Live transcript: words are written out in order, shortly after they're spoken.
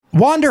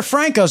Wander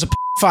Franco's a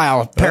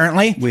file,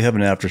 apparently. We have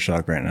an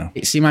aftershock right now.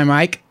 You see my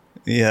mic?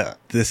 Yeah,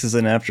 this is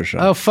an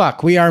aftershock. Oh,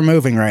 fuck. We are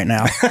moving right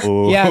now.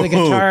 Yeah,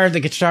 the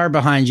guitar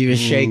behind you is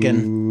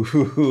shaking.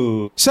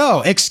 Ooh.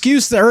 So,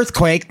 excuse the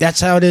earthquake. That's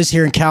how it is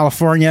here in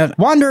California.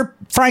 Wander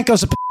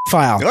Franco's a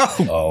file.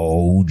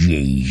 Oh,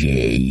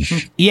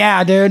 Jesus.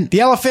 Yeah, dude. The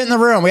elephant in the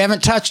room. We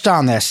haven't touched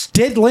on this.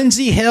 Did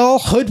Lindsey Hill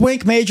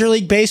hoodwink Major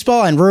League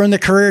Baseball and ruin the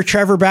career of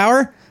Trevor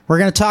Bauer? We're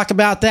going to talk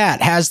about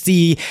that. Has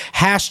the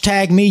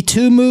hashtag Me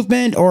Too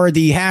movement or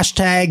the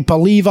hashtag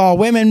Believe All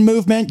Women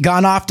movement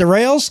gone off the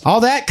rails?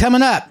 All that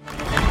coming up.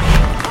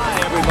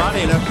 Hi, everybody,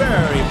 and a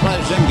very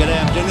pleasant good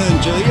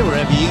afternoon to you,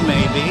 wherever you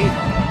may be.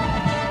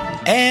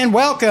 And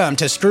welcome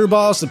to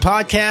Screwballs the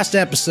Podcast,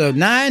 Episode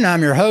 9.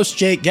 I'm your host,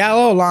 Jake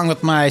Gallo, along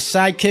with my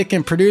sidekick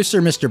and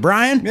producer, Mr.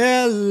 Bryan.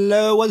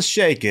 Hello, what's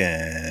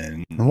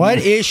shaking? What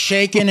is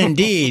shaking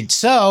indeed?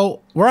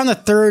 So, we're on the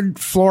third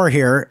floor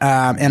here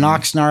in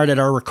Oxnard at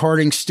our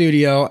recording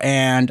studio,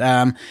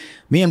 and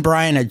me and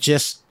Bryan had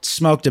just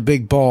smoked a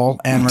big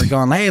bowl, and we're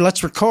going, hey,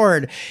 let's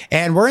record.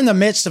 And we're in the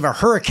midst of a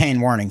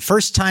hurricane warning.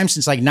 First time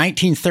since like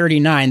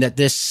 1939 that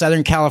this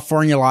Southern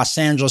California, Los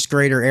Angeles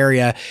greater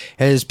area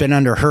has been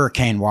under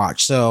hurricane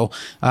watch. So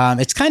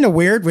it's kind of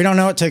weird. We don't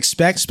know what to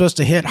expect. It's supposed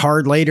to hit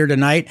hard later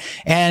tonight.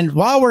 And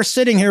while we're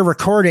sitting here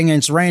recording and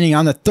it's raining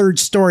on the third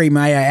story,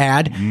 may I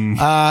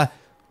add,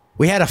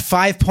 we had a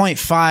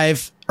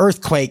 5.5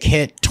 earthquake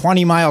hit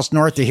 20 miles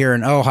north of here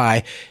in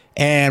Ojai.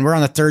 And we're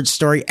on the third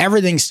story.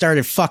 Everything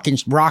started fucking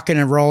rocking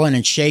and rolling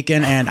and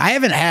shaking. And I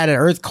haven't had an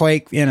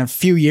earthquake in a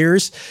few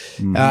years.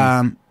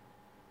 I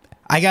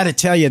got to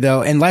tell you,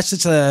 though, unless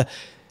it's a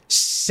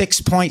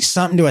 6 point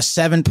something to a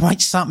 7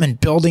 point something and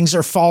buildings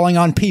are falling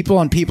on people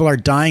and people are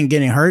dying,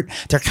 getting hurt,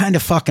 they're kind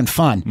of fucking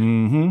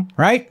fun.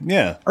 Right?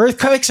 Yeah.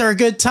 Earthquakes are a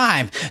good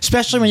time,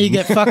 especially when you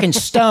get fucking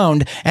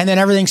stoned and then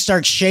everything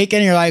starts shaking.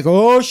 And you're like,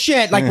 oh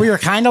shit. Like we were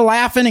kind of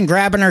laughing and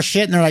grabbing our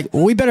shit and they're like,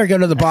 well, we better go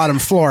to the bottom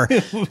floor.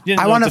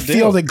 I want to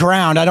feel the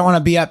ground. I don't want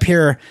to be up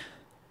here.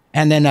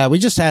 And then we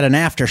just had an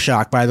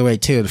aftershock, by the way,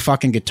 too. The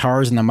fucking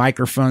guitars and the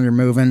microphone are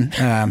moving.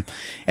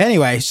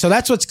 Anyway, so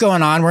that's what's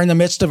going on. We're in the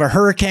midst of a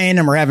hurricane,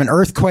 and we're having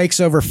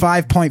earthquakes over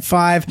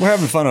 5.5. We're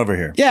having fun over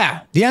here.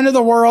 Yeah. The end of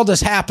the world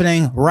is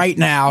happening right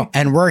now,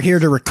 and we're here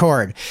to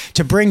record,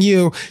 to bring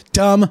you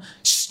dumb,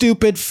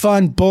 stupid,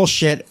 fun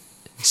bullshit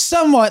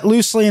somewhat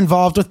loosely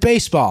involved with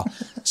baseball.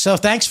 So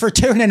thanks for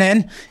tuning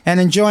in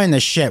and enjoying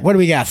this shit. What do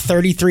we got?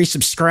 33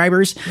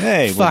 subscribers?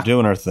 Hey, Fuck. we're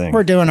doing our thing.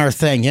 We're doing our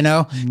thing, you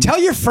know? Tell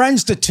your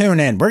friends to tune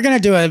in. We're going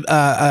to do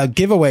a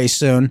giveaway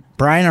soon.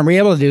 Bryan, are we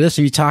able to do this?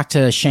 Have you talked to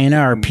Shayna,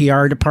 our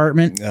PR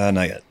department?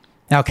 Not yet.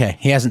 Okay.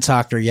 He hasn't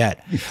talked to her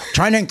yet.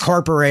 Trying to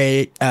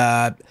incorporate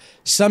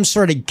some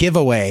sort of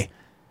giveaway,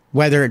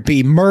 whether it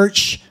be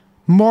merch,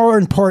 more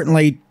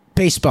importantly,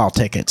 baseball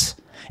tickets.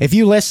 If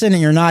you listen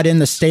and you're not in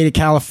the state of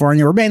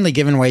California, we're mainly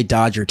giving away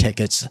Dodger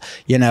tickets.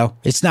 You know,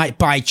 it's not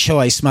by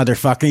choice,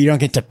 motherfucker. You don't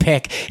get to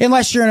pick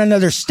unless you're in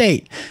another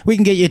state. We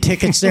can get you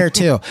tickets there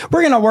too.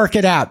 We're going to work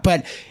it out,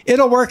 but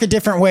it'll work a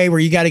different way where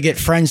you got to get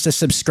friends to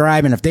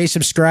subscribe. And if they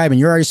subscribe and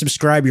you're already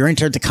subscribed, you're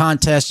entered the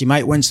contest. You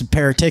might win some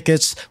pair of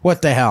tickets.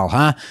 What the hell,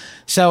 huh?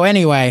 So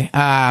anyway,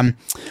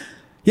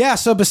 yeah,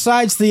 so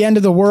besides the end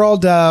of the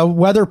world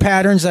weather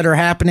patterns that are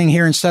happening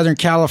here in Southern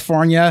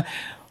California,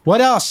 what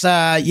else?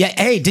 Yeah.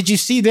 Hey, did you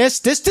see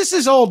this? This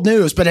is old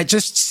news, but it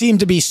just seemed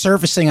to be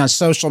surfacing on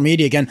social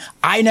media again.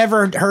 I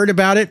never heard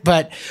about it,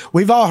 but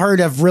we've all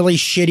heard of really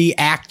shitty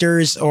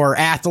actors or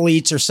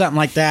athletes or something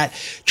like that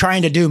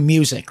trying to do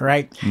music,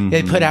 right?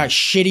 They put out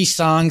shitty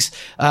songs.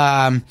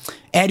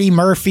 Eddie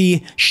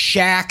Murphy,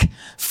 Shaq,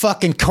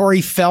 fucking Corey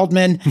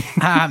Feldman.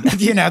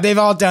 You know, they've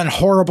all done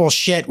horrible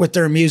shit with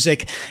their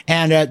music.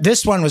 And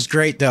this one was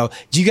great, though.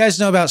 Do you guys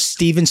know about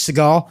Steven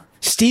Seagal?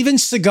 Steven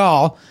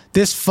Seagal,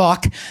 this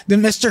fuck, the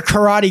Mr.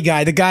 Karate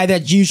guy, the guy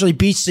that usually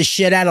beats the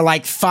shit out of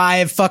like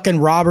 5 fucking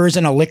robbers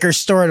in a liquor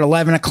store at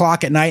 11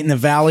 o'clock at night in the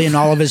Valley in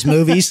all of his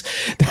movies.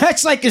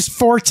 That's like his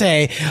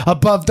forte,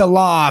 above the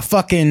law.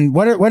 Fucking,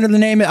 what are the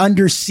name of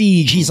Under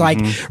Siege? He's like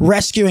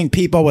rescuing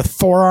people with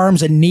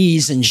forearms and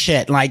knees and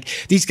shit. Like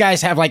these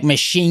guys have like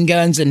machine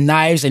guns and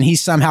knives and he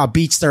somehow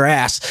beats their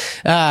ass.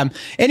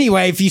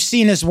 Anyway, if you've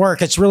seen his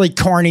work, it's really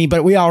corny,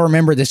 but we all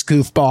remember this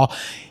goofball.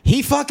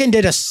 He fucking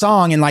did a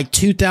song in like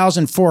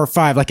 2004 or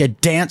 5, like a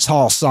dance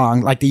hall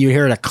song, like that you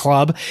hear at a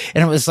club.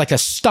 And it was like a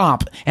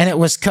stomp. And it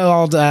was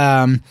called,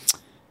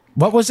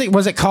 what was it?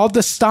 Was it called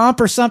The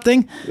Stomp or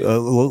something?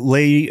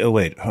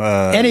 Anyway.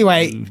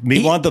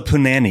 Me want the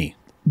punani.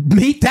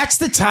 That's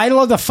the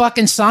title of the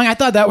fucking song. I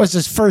thought that was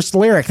his first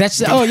lyric.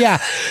 Oh yeah.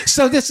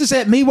 So this is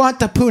it. Me want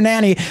the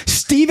punani.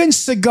 Steven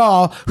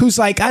Seagal, who's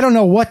like, I don't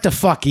know what the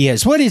fuck he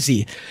is. What is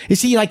he?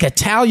 Is he like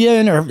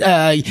Italian or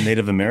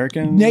Native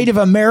American? Native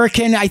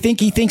American. I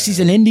think he thinks he's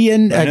an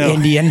Indian.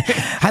 Indian.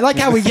 I like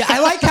how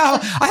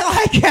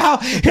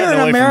here in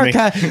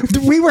America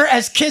we were,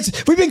 as kids,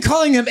 we've been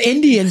calling them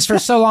Indians for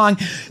so long.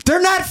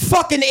 They're not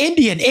fucking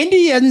Indian.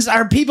 Indians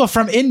are people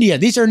from India.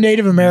 These are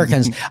Native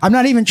Americans. I'm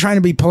not even trying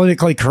to be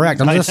politically politically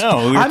correct.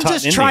 I'm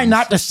just trying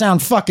not to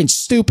sound fucking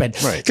stupid.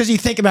 Right. Because you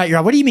think about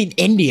what do you mean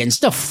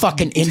Indians? No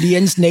fucking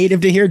Indians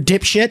native to here,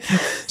 dipshit.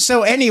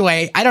 So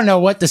anyway, I don't know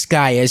what this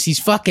guy is. He's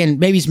fucking,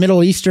 maybe he's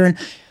Middle Eastern.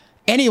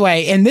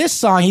 Anyway, in this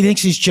song, he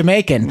thinks he's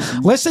Jamaican.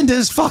 Listen to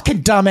this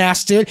fucking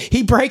dumbass, dude.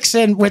 He breaks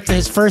in with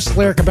his first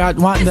lyric about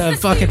wanting the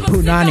fucking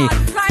punani.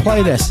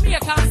 Play this.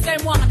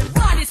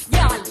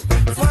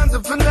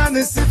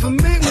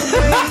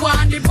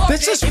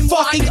 This is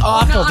fucking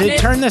awful, dude.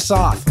 Turn this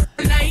off.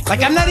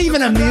 Like, I'm not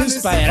even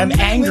amused by it. I'm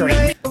angry.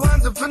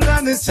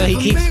 So he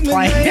keeps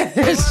playing.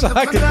 It's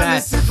fucking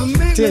bad.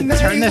 Dude,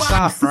 turn this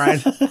off,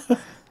 Bryan.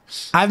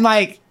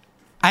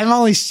 I'm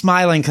only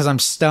smiling because I'm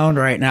stoned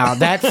right now.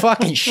 That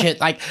fucking shit,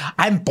 like,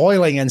 I'm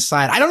boiling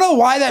inside. I don't know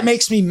why that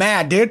makes me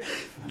mad, dude.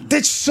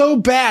 That's so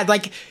bad.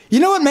 Like, you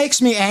know what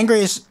makes me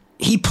angry is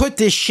he put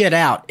this shit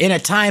out in a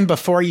time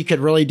before you could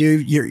really do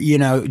your,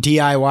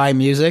 DIY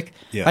music.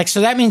 Yeah. Like,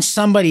 so that means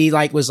somebody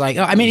was like,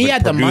 oh, I mean, he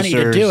had the money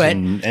to do it.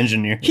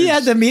 Engineers. He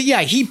had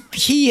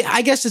he,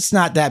 I guess it's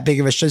not that big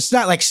of a shit. It's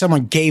not like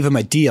someone gave him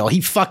a deal.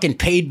 He fucking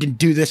paid to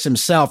do this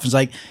himself. It's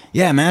like,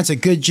 yeah, man, it's a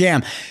good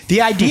jam.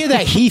 The idea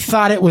that he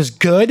thought it was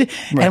good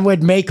and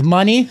would make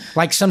money,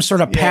 like some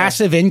sort of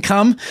passive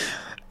income,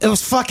 it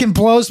was fucking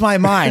blows my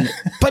mind.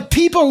 But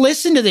people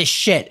listen to this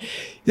shit.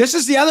 This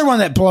is the other one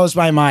that blows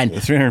my mind.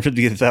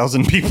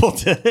 350,000 people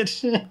did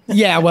it.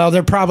 Yeah, well,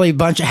 they're probably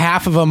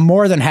half of them,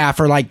 more than half,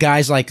 are like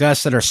guys like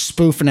us that are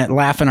spoofing it,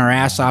 laughing our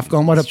ass off,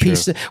 going, what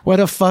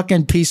a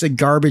fucking piece of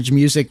garbage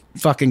music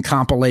fucking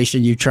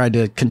compilation you tried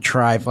to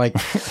contrive. Like,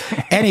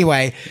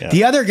 anyway,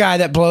 The other guy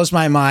that blows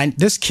my mind,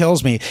 this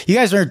kills me. You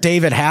guys are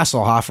David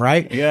Hasselhoff,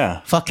 right? Yeah.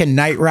 Fucking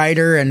Knight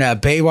Rider and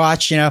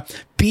Baywatch,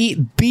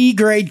 B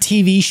grade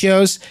TV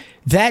shows.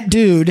 That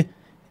dude,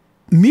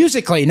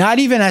 musically, not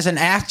even as an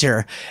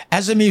actor,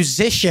 as a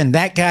musician,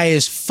 that guy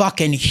is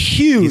fucking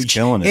huge. He's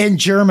killing it. In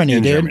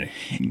Germany, dude. Germany.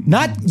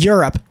 Not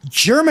Europe,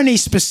 Germany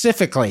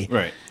specifically.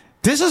 Right.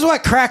 This is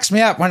what cracks me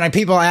up when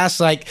people ask,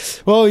 like,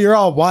 well, you're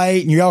all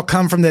white and you all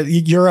come from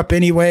Europe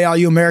anyway, all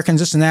you Americans,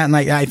 this and that. And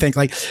I think,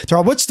 they're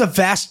all, what's the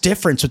vast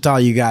difference with all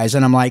you guys?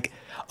 And I'm like,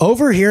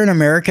 over here in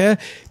America,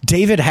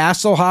 David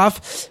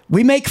Hasselhoff,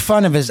 we make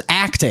fun of his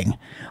acting,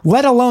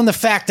 let alone the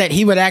fact that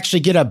he would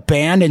actually get a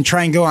band and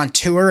try and go on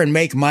tour and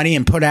make money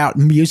and put out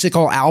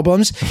musical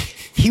albums.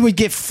 He would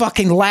get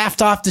fucking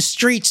laughed off the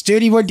streets,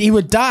 dude. He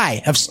would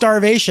die of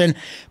starvation.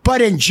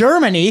 But in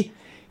Germany,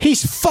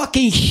 he's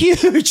fucking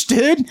huge,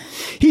 dude.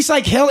 He's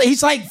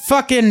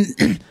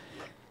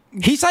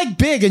like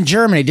big in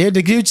Germany, dude.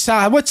 The dude's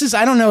what's his?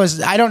 I don't know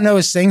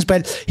his things,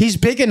 but he's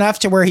big enough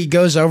to where he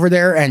goes over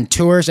there and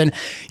tours. And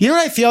you know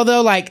what I feel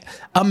though? Like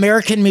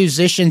American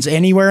musicians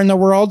anywhere in the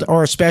world,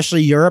 or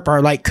especially Europe,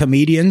 are like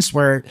comedians,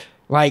 where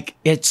like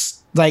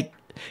it's like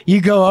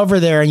you go over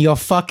there and you'll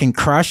fucking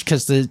crush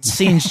because the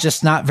scene's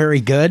just not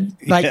very good.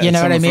 Like, you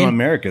know what I mean? From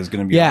America is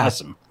going to be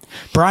awesome.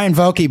 Bryan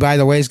Vokey, by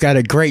the way, has got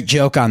a great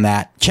joke on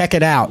that. Check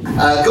it out.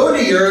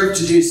 Going to Europe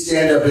to do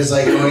stand-up is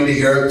like going to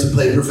Europe to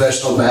play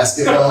professional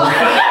basketball.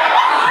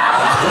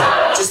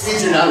 Just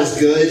means you're not as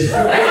good.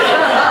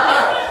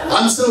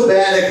 I'm so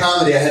bad at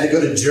comedy, I had to go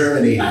to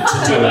Germany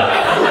to do it.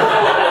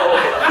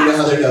 You know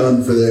how they're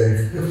known for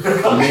their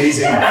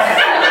amazing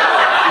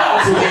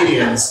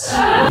comedians.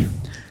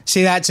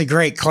 See, that's a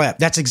great clip.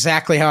 That's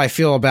exactly how I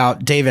feel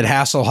about David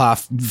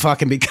Hasselhoff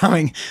fucking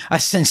becoming a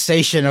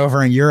sensation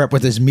over in Europe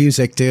with his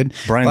music, dude.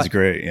 Bryan's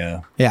great,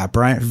 yeah. Yeah,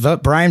 Bryan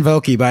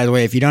Vokey, by the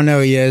way, if you don't know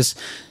who he is,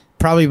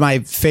 probably my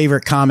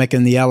favorite comic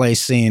in the LA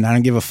scene. I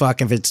don't give a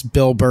fuck if it's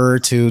Bill Burr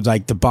to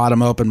like the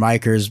bottom open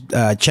micers.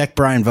 Check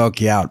Bryan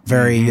Vokey out.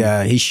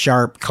 He's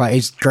sharp.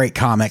 He's a great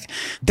comic.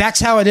 That's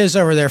how it is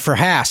over there for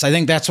Hass. I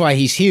think that's why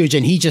he's huge,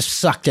 and he just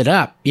sucked it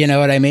up. You know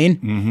what I mean?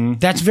 Mm-hmm.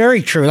 That's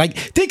very true. Like,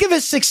 think of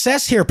his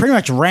success here. Pretty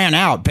much ran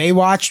out.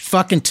 Baywatch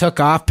fucking took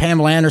off.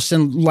 Pamela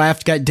Anderson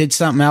left, did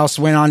something else,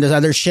 went on to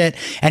other shit,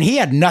 and he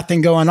had nothing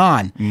going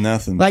on.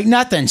 Nothing. Like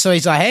nothing. So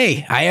he's like,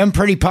 hey, I am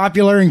pretty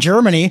popular in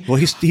Germany. Well,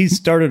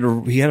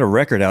 he had a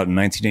record out in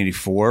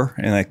 1984,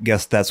 and I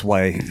guess that's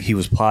why he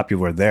was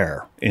popular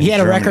there. He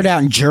had a record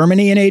out in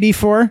Germany in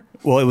 84?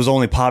 Well, it was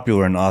only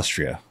popular in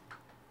Austria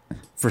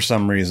for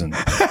some reason.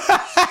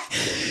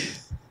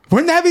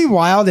 Wouldn't that be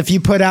wild if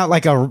you put out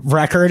like a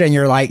record and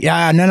you're like,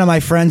 yeah, none of my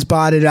friends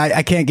bought it.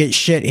 I can't get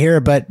shit here.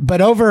 But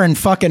over in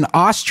fucking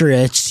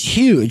Austria, it's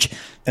huge.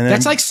 And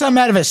that's like some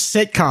out of a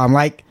sitcom.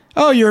 Like,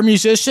 oh, you're a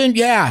musician?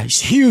 Yeah,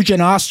 he's huge in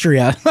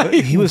Austria.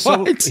 He was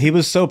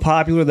so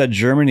popular that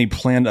Germany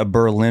planned a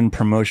Berlin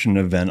promotion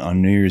event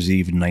on New Year's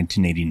Eve in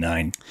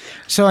 1989.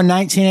 So in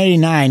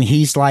 1989,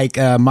 he's like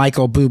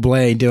Michael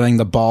Bublé doing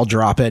the ball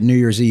drop at New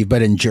Year's Eve,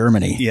 but in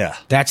Germany. Yeah,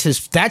 that's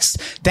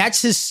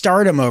his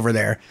stardom over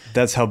there.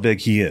 That's how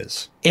big he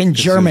is. In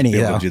Germany,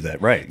 though. Do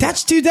that, right?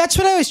 That's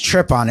what I always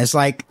trip on. Is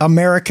like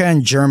America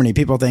and Germany.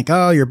 People think,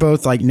 oh, you're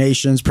both like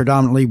nations,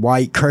 predominantly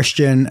white,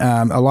 Christian,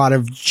 a lot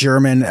of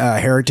German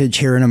heritage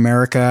here in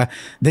America.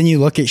 Then you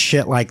look at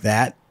shit like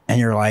that, and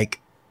you're like,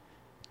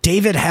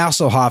 David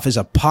Hasselhoff is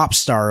a pop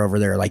star over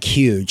there, like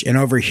huge, and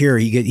over here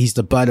he's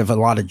the butt of a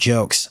lot of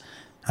jokes.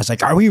 was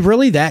like, are we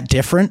really that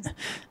different?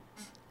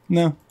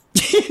 No.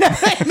 You know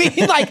what I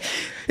mean? Like,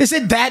 is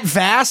it that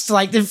vast?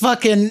 Like the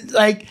fucking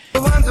like.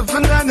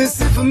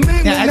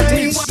 Yeah,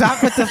 dude,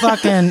 stop with the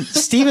fucking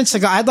Steven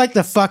Seagal. I'd like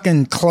to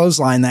fucking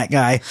clothesline that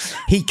guy.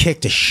 He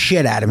kicked the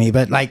shit out of me,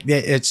 but like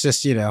it's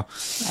just I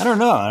don't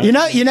know. And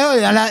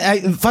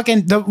I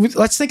fucking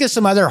let's think of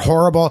some other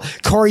horrible.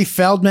 Corey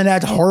Feldman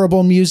had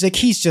horrible music.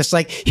 He's just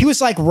like he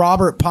was like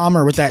Robert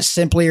Palmer with that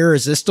Simply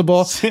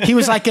Irresistible. He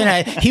was like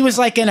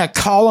in a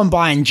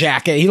Columbine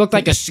jacket. He looked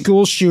like a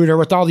school shooter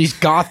with all these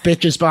goth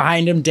bitches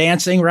behind him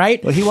dancing.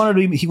 Right? Well, he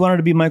wanted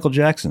to be Michael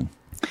Jackson.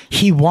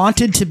 He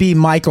wanted to be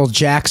Michael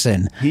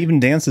Jackson. He even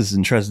dances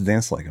and tries to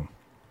dance like him.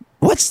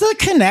 What's the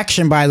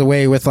connection, by the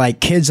way, with like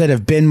kids that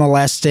have been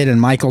molested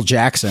and Michael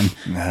Jackson?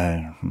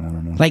 I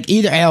don't know. Like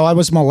either I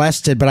was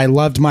molested, but I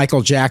loved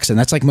Michael Jackson.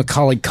 That's like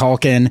Macaulay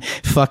Culkin,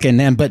 fucking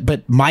them.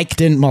 But Mike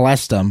didn't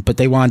molest them, but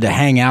they wanted to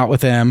hang out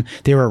with him.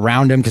 They were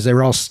around him because they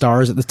were all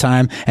stars at the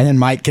time. And then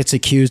Mike gets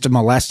accused of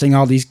molesting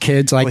all these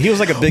kids. Like he was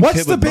like a big. What's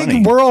kid the with big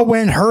money.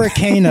 whirlwind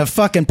hurricane of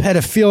fucking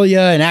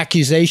pedophilia and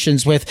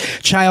accusations with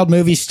child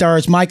movie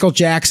stars? Michael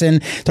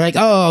Jackson. They're like,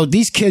 oh,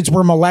 these kids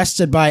were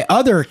molested by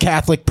other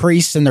Catholic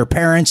priests and their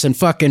parents and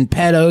fucking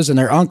pedos and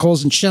their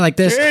uncles and shit like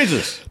this.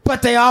 Jesus.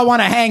 But they all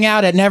want to hang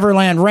out at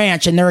Neverland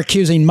Ranch and they're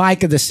accusing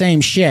Mike of the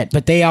same shit,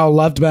 but they all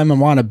loved him and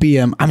want to be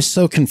him. I'm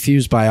so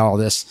confused by all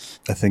this.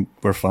 I think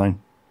we're fine.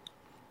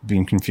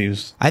 Being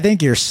confused. I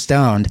think you're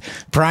stoned.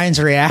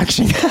 Brian's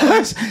reaction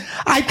was,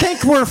 I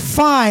think we're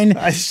fine.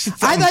 I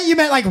thought you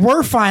meant like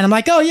we're fine. I'm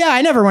like, oh yeah,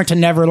 I never went to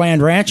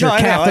Neverland Ranch or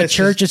Catholic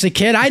Church as a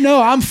kid. I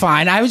know I'm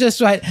fine. I was just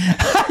like,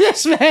 I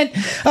just meant,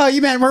 oh,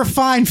 you meant we're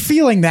fine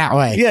feeling that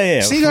way.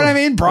 Yeah. See what I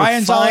mean?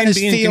 Brian's all in his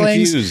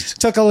feelings.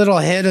 Confused. Took a little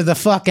hit of the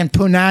fucking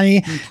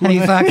punani and he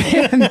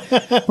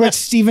fucking, what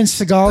Steven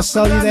Seagal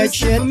sell you that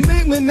shit?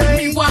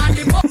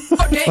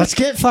 Let's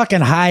get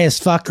fucking high as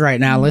fuck right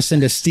now.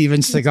 Listen to Steven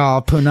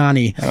Seagal punani.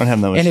 I don't have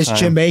no in his time.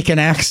 Jamaican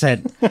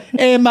accent.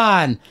 Hey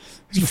man,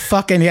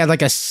 fucking, he had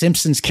like a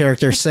Simpsons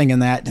character singing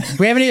that. Do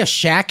we have any of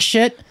Shaq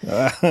shit?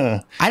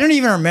 I don't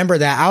even remember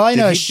that. All I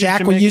know is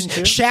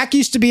Shaq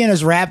used to be in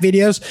his rap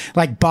videos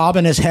like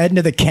bobbing his head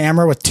into the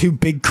camera with two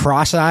big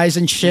cross eyes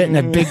and shit and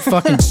a big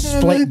fucking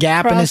split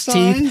gap in his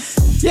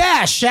teeth.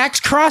 Yeah, Shaq's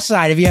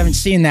cross-eyed. If you haven't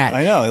seen that,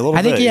 I know. A little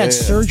I think bit, he had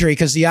surgery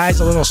because the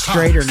eye's a little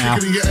straighter now.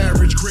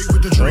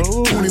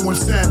 Oh,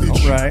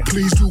 all right.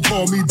 Please do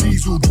call me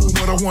Diesel. Doing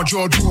what I want,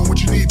 y'all doing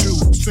what you need to.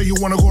 Say you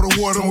want to go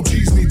to war, don't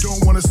tease me.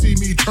 Don't want to see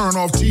me turn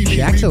off TV.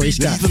 Shaq's at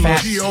least got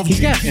fat.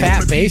 He's got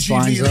fat bass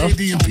lines though.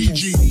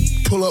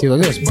 Dude, look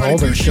at his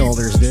boulder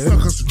shoulders, dude.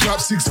 Drop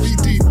 6 feet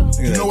deep.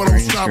 You know what I'm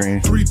stopping?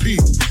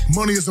 3P.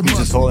 Money is a must.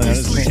 Just holding out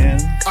his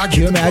hand.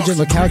 Can you imagine?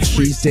 Look how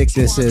cheese dick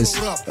this is.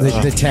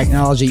 The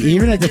technology,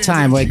 even at the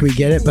time, like we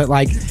get it, but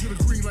like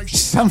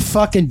some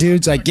fucking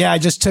dude's like, yeah, I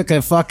just took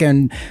a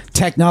fucking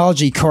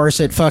technology course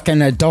at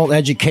fucking adult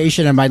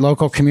education in my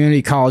local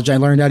community college. I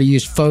learned how to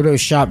use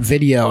Photoshop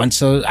video, and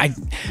so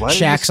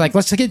Shaq's like,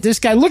 let's look at this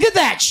guy. Look at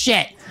that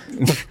shit.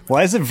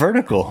 Why is it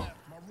vertical?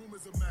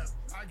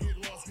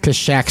 Because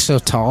Shaq's so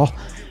tall.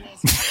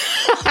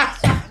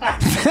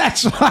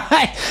 That's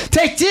why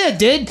they did,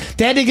 dude.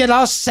 They had to get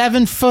all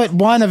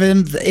 7'1" of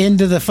him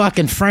into the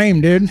fucking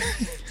frame, dude.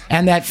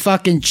 And that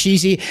fucking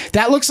cheesy,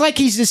 that looks like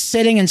he's just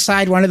sitting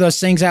inside one of those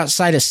things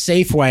outside a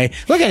Safeway.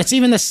 Look at it, it's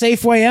even the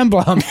Safeway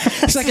emblem.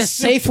 It's like a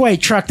Safeway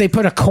truck they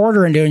put a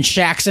quarter into, and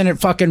Shaq's in it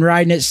fucking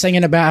riding it,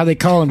 singing about how they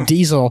call him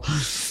Diesel.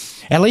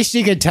 At least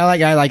you could tell that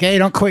guy, like, hey,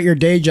 don't quit your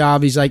day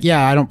job. He's like,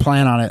 yeah, I don't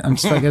plan on it. I'm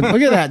just like,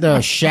 look at that, though.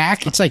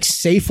 Shaq, it's like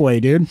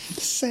Safeway, dude.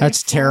 Safeway.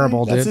 That's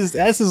terrible, dude.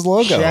 That's his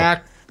logo.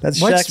 Shaq.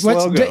 That's Shaq's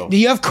logo. Do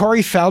you have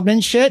Corey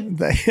Feldman shit?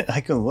 I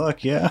can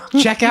look, yeah.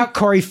 Check out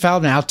Corey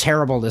Feldman, how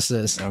terrible this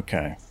is.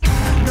 Okay.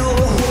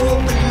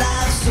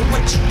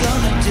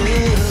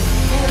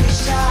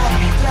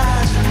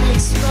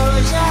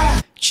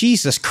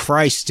 Jesus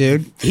Christ,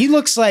 dude. He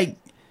looks like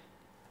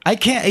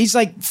he's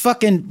like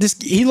fucking this.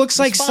 He looks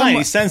like someone.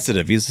 He's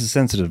sensitive. He's a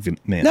sensitive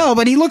man. No,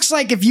 but he looks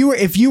like if you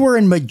were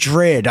in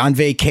Madrid on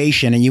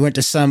vacation and you went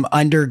to some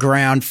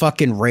underground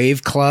fucking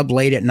rave club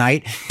late at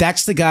night,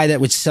 that's the guy that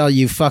would sell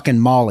you fucking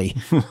Molly.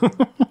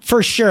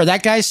 For sure.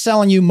 That guy's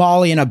selling you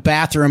Molly in a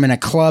bathroom in a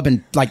club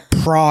in like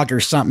Prague or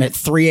something at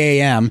 3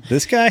 a.m.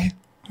 This guy?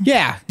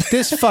 Yeah,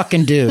 this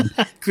fucking dude.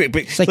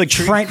 It's like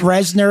Trent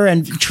Reznor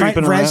and Trent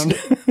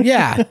Reznor.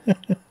 Yeah.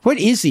 What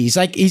is he? He's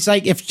like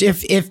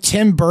if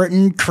Tim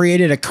Burton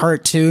created a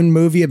cartoon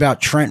movie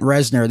about Trent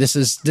Reznor,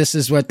 this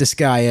is what this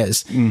guy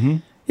is. Mm-hmm.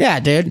 Yeah,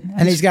 dude.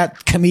 And he's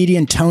got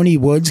comedian Tony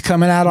Woods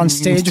coming out on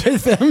stage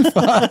with him.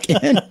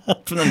 Fucking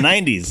from the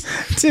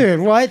 90s.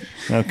 Dude, what?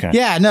 Okay.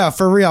 Yeah, no,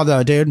 for real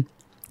though, dude.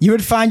 You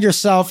would find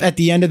yourself at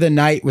the end of the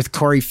night with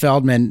Corey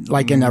Feldman,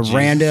 like in a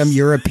random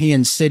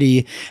European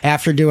city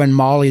after doing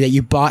Molly that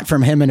you bought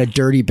from him in a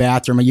dirty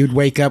bathroom, and you'd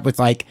wake up with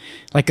like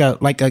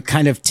a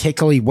kind of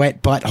tickly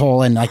wet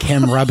butthole and like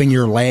him rubbing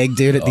your leg,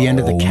 dude, at the end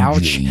of the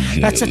couch.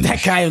 That's what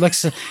that guy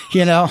looks,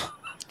 you know.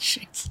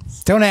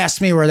 Don't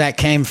ask me where that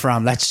came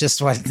from. That's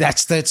just what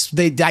that's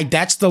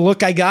the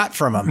look I got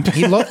from him.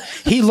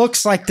 He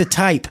looks like the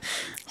type.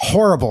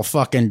 Horrible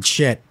fucking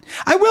shit.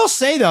 I will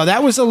say though,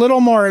 that was a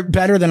little more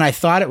better than I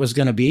thought it was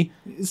going to be.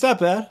 It's not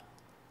bad.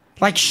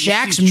 Like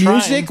Shaq's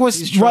music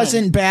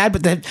wasn't bad,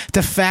 but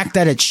the fact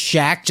that it's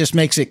Shaq just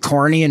makes it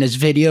corny, and his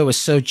video was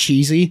so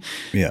cheesy.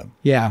 Yeah.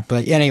 Yeah,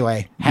 but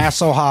anyway,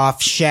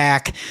 Hasselhoff,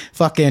 Shaq,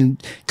 fucking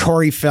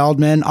Corey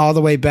Feldman, all the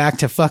way back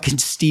to fucking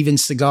Steven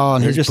Seagal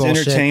and They're his just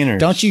bullshit.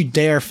 entertainers. Don't you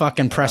dare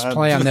fucking press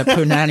play on that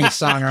Punani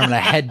song, or I'm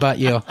going to headbutt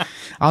you.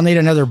 I'll need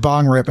another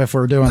bong rip if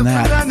we're doing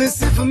that.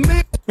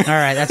 All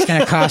right, that's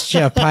going to cost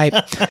you a pipe.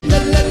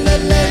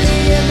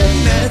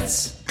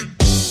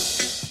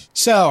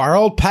 So, our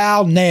old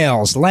pal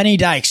Nails, Lenny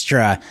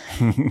Dykstra.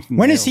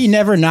 When is he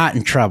never not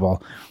in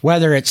trouble?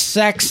 Whether it's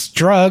sex,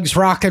 drugs,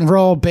 rock and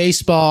roll,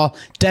 baseball,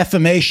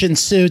 defamation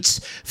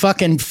suits,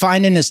 fucking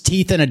finding his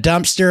teeth in a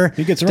dumpster.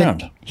 He gets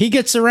around. He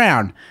gets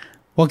around.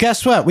 Well,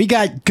 guess what? We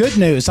got good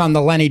news on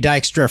the Lenny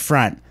Dykstra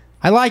front.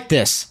 I like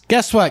this.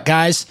 Guess what,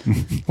 guys?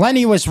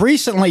 Lenny was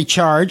recently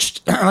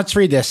charged. Let's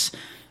read this.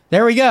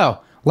 There we go.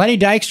 Lenny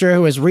Dykstra,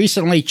 who was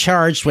recently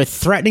charged with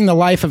threatening the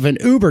life of an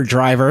Uber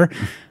driver,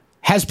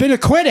 has been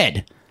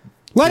acquitted.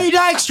 Lenny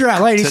Dykstra,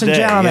 ladies and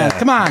gentlemen. Yeah.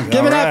 Come on,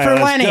 give it up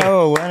for Lenny. Let's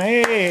go,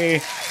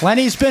 Lenny.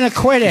 Lenny's been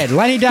acquitted.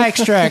 Lenny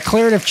Dykstra,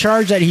 cleared of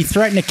charge that he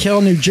threatened to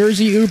kill New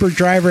Jersey Uber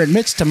driver,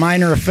 admits to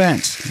minor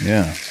offense.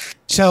 Yeah.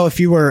 So if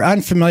you were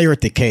unfamiliar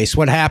with the case,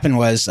 what happened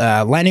was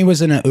Lenny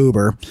was in an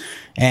Uber,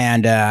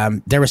 and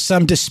there was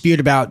some dispute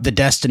about the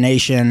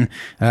destination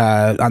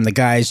on the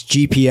guy's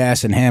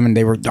GPS and him, and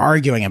they were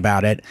arguing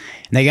about it.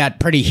 And they got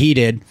pretty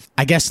heated.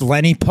 I guess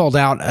Lenny pulled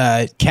out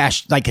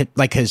cash,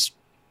 like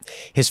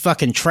his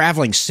fucking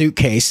traveling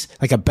suitcase,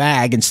 like a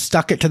bag, and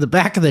stuck it to the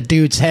back of the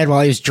dude's head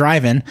while he was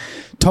driving.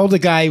 Told the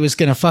guy he was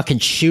going to fucking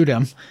shoot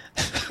him.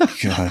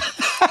 God.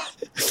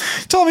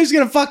 Told him he was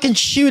going to fucking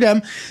shoot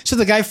him. So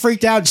the guy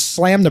freaked out,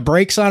 slammed the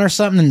brakes on or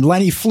something, and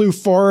Lenny flew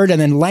forward, and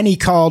then Lenny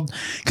called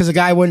because the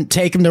guy wouldn't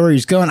take him to where he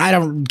was going. I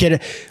don't get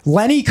it.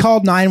 Lenny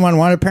called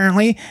 911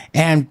 apparently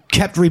and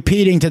kept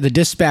repeating to the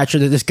dispatcher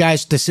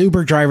that this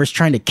Uber driver's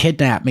trying to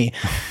kidnap me.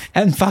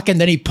 And fucking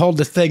then he pulled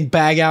the thing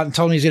bag out and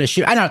told me he's going to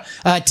shoot. I don't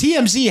know.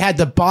 TMZ had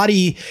the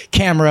body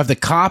camera of the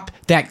cop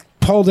that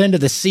pulled into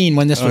the scene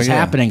when this was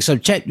happening. So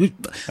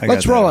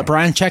let's roll it,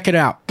 Bryan. Check it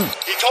out. He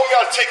told me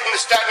I would take him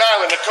to Staten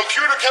Island. The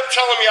computer kept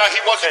telling me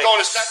he wasn't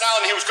going to Staten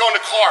Island. He was going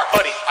to Clark.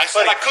 I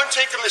said I couldn't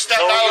take him to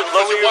Staten Island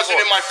because it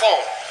wasn't in my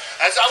phone.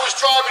 As I was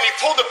driving, he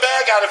pulled the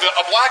bag out of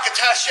a black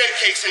attaché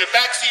case in the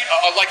back seat,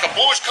 like a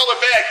bluish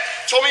colored bag.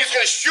 Told me he was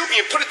going to shoot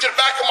me and put it to the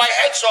back of my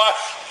head. So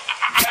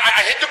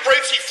I hit the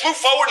brakes. He flew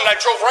forward, and I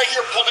drove right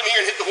here, pulled in here,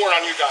 and hit the horn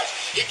on you guys.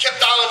 He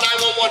kept dialing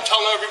 911,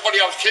 telling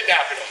everybody I was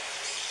kidnapping him.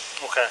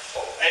 Okay.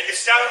 And it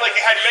sounded like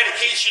it had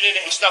medication in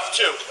it and stuff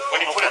too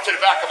when he put it to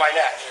the back of my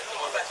neck.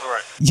 All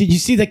right. You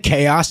see the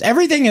chaos?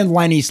 Everything in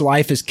Lenny's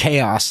life is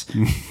chaos.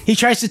 He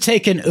tries to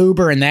take an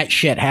Uber and that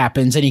shit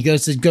happens, and he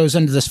goes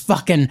into this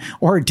fucking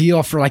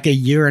ordeal for like a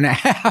year and a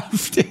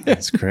half.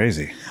 That's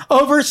crazy.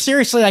 Over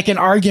seriously like an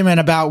argument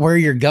about where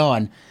you're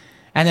going.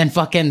 And then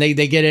fucking they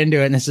get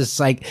into it, and it's just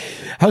like,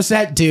 how's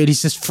that dude?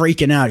 He's just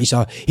freaking out. He's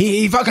all,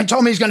 he fucking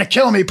told me he's gonna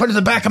kill me, put it in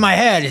the back of my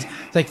head. It's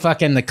like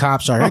fucking the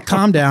cops are, right,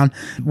 calm down.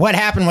 What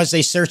happened was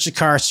they searched the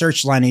car,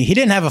 searched Lenny. He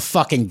didn't have a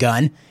fucking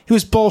gun. He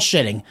was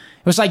bullshitting.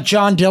 It was like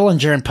John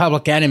Dillinger in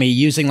Public Enemy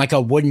using like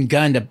a wooden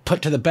gun to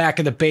put to the back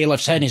of the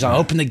bailiff's head. And he's like,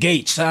 open the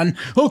gate, son.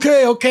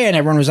 Okay. And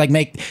everyone was like,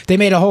 they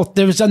made a whole,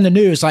 there was on the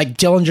news, like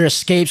Dillinger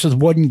escapes with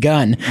wooden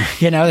gun.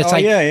 You know, it's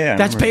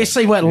that's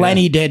basically what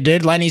Lenny did,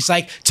 dude. Lenny's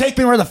like, take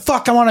me where the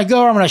fuck I want to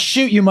go. Or I'm going to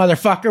shoot you,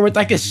 motherfucker, with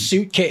like a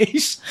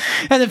suitcase.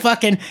 And then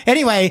fucking,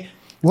 anyway,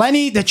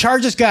 Lenny, the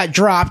charges got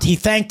dropped. He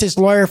thanked his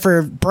lawyer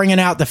for bringing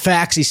out the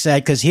facts, he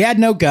said, because he had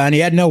no gun, he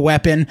had no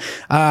weapon.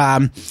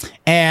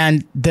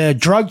 And the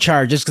drug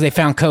charges, because they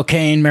found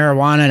cocaine,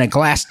 marijuana, and a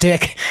glass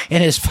dick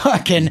in his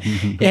fucking,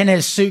 in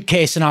his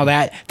suitcase and all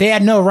that. They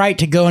had no right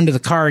to go into the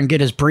car and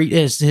get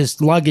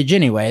his luggage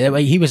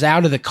anyway. He was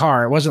out of the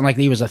car. It wasn't like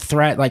he was a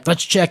threat, like,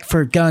 let's check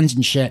for guns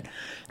and shit.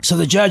 So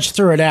the judge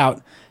threw it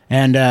out,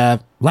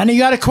 and Lenny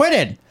got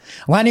acquitted.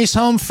 Lenny's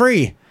home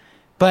free.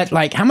 But,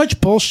 like, how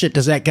much bullshit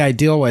does that guy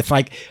deal with?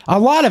 Like, a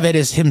lot of it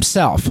is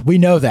himself. We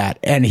know that.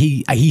 And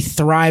he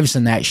thrives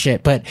in that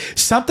shit. But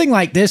something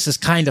like this is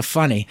kind of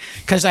funny.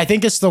 Because I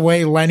think it's the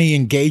way Lenny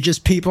engages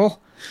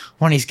people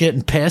when he's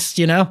getting pissed,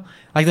 you know?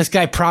 Like, this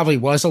guy probably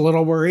was a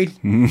little worried.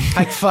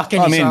 Like, fucking...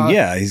 I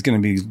mean, he's going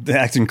to be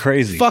acting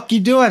crazy. Fuck you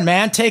doing,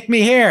 man? Take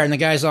me here. And the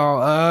guy's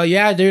all,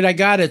 yeah, dude, I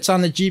got it. It's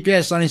on the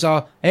GPS. And he's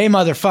all, hey,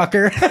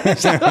 motherfucker.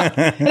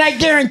 And I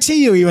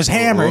guarantee you he was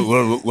hammered.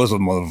 Listen,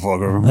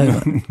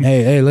 motherfucker.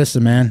 Hey,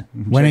 listen, man.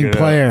 Winning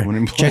player.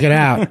 Check it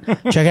out.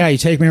 Check it out. You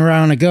take me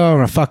around to go, I'm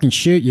going to fucking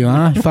shoot you,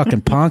 huh? You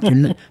fucking punk.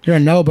 You're a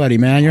nobody,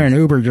 man. You're an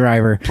Uber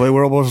driver. Play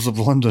Werewolves of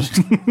London.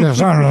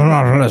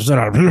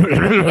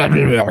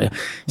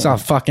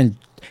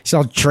 He's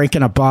all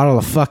drinking a bottle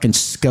of fucking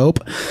Scope.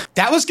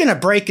 That was going to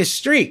break his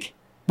streak.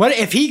 What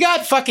if he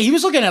got fucking? He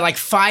was looking at like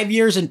 5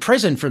 years in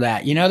prison for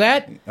that. You know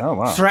that? Oh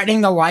wow!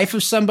 Threatening the life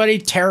of somebody,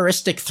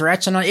 terroristic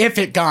threats, and if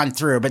it gone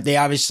through. But they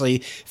obviously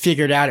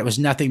figured out it was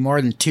nothing more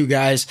than two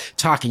guys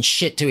talking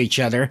shit to each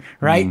other,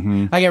 right?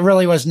 Mm-hmm. Like it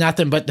really was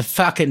nothing but the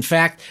fucking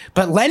fact.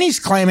 But Lenny's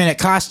claiming it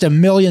cost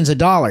him millions of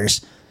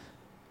dollars.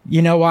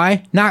 You know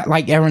why? Not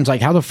like everyone's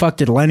like, how the fuck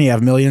did Lenny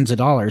have millions of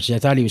dollars? I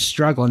thought he was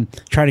struggling,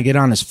 trying to get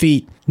on his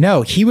feet.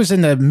 No, he was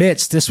in the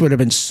midst. This would have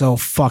been so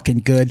fucking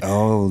good.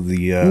 Oh,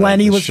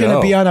 Lenny was going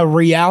to be on a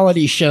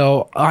reality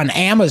show on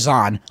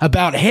Amazon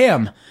about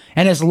him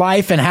and his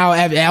life and how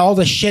all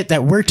the shit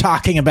that we're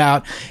talking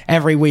about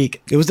every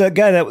week. It was that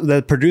guy,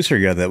 the producer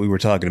guy that we were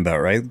talking about,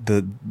 right?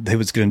 He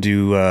was going to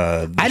do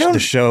the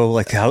show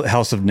like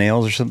House of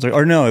Nails or something.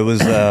 Or no, it was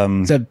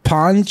the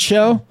pawn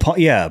show.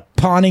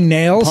 Pawning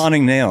nails.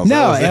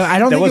 No, I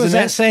don't think it was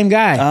that same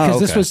guy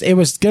because it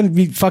was going to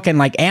be fucking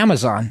like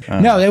Amazon.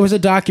 No, it was a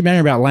documentary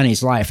about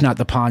Lenny's life, not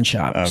the pawn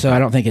shop. Okay. So I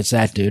don't think it's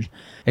that dude.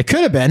 It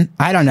could have been.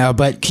 I don't know,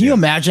 but can you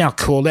imagine how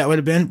cool that would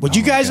have been? Would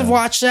you guys have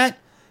watched that?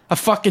 A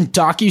fucking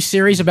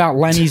docu-series about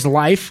Lenny's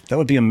life? That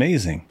would be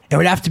amazing. It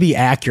would have to be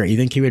accurate. You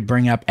think he would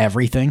bring up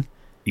everything?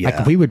 Yeah.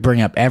 Like we would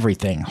bring up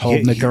everything.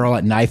 Holding the girl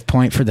at knife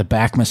point for the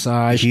back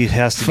massage. He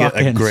has to get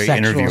a great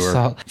interviewer.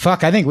 Assault.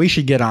 Fuck, I think we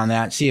should get on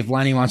that. See if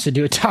Lenny wants to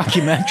do a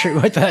documentary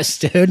with us,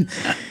 dude.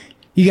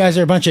 You guys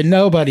are a bunch of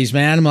nobodies,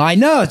 man. I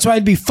know. That's why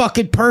it'd be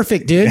fucking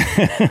perfect, dude.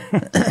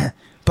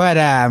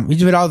 But we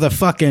do all the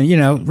fucking,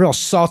 real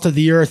salt of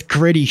the earth,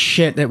 gritty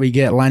shit that we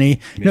get,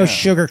 Lenny. No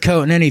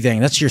sugarcoating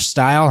anything. That's your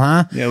style,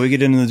 huh? Yeah, we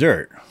get into the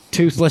dirt.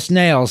 Toothless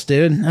nails,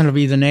 dude. That'll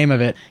be the name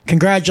of it.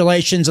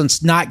 Congratulations on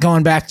not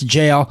going back to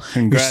jail.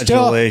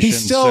 Congratulations,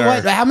 he's still sir.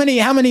 what? How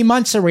many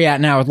months are we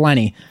at now with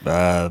Lenny?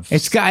 I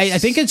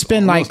think it's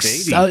been like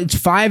it's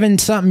 5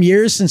 and something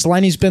years since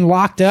Lenny's been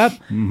locked up.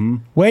 Mm-hmm.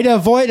 Way to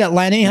avoid it,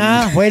 Lenny,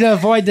 huh? Way to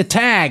avoid the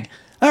tag.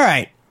 All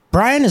right,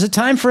 Bryan, is it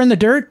time for In the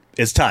Dirt?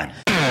 It's time.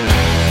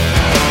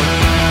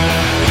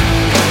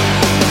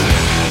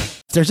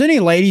 If there's any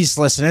ladies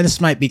listening, this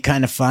might be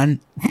kind of fun.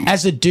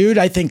 As a dude,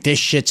 I think this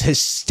shit's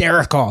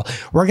hysterical.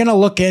 We're going to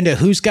look into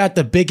who's got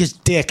the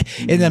biggest dick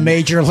in the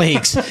major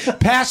leagues.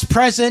 Past,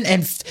 present,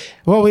 and...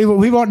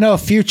 we won't know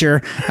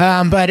future.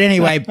 But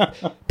anyway,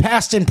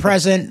 past and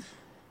present.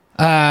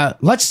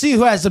 Let's see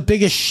who has the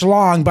biggest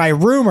schlong by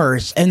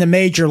rumors in the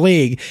major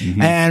league.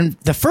 Mm-hmm. And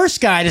the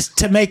first guy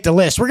to make the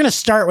list, we're going to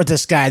start with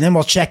this guy, and then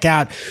we'll check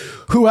out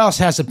who else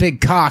has a big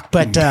cock.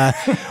 But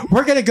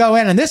we're going to go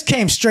in, and this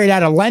came straight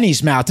out of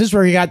Lenny's mouth. This is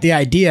where he got the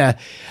idea.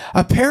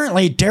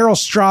 Apparently, Darryl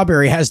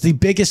Strawberry has the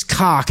biggest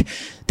cock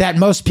that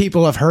most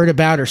people have heard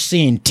about or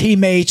seen.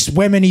 Teammates,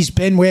 women he's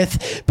been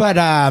with. But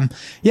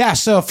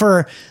so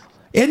for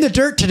In the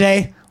Dirt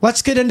today...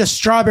 Let's get into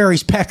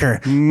Strawberry's pecker.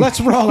 Let's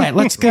roll it.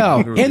 Let's go.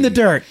 In the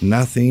dirt.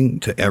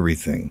 Nothing to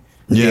everything.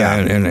 Yeah,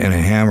 and a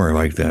hammer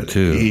like that,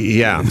 too.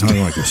 Yeah. He's hung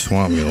like a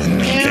swamp mule.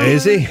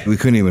 Is he? We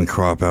couldn't even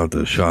crop out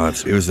the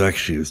shots. It was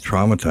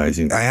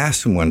traumatizing. I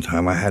asked him one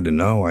time, I had to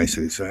know. I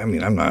said,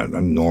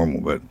 I'm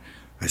normal, but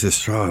I said,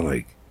 Straw,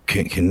 like,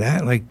 can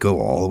that,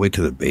 go all the way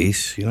to the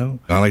base,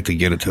 I like to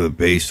get it to the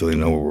base so they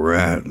know where we're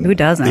at. Who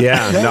doesn't?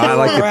 Yeah, no, I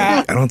like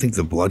it. I don't think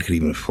the blood could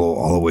even flow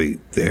all the way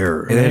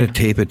there. And they had to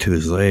tape it to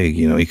his leg,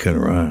 he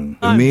couldn't run.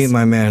 Me and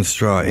my man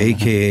Straw,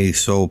 a.k.a.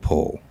 Soul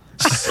Pole.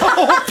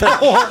 Soul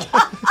Pole.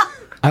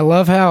 I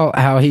love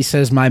how he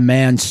says my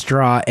man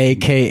Straw,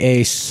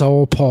 a.k.a.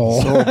 Soul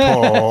Pole. Soul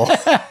Pole.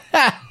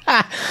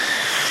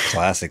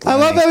 Classic. I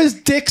love how his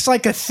dick's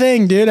like a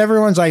thing, dude.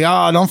 Everyone's like,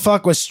 oh, don't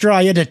fuck with Straw.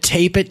 You had to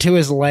tape it to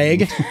his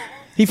leg.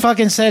 He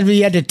fucking said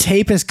he had to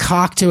tape his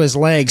cock to his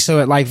leg so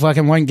it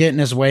fucking wouldn't get in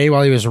his way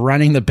while he was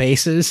running the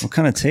bases. What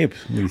kind of tape?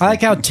 I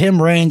like how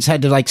Tim Raines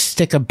had to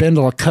stick a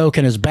bundle of coke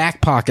in his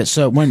back pocket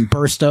so it wouldn't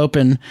burst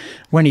open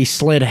when he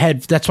slid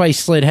head. That's why he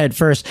slid head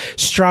first.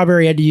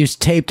 Strawberry had to use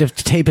tape to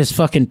tape his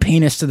fucking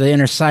penis to the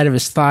inner side of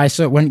his thigh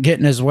so it wouldn't get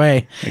in his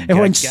way. It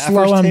wouldn't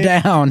slow him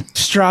down.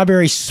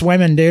 Strawberry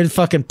swimming, dude.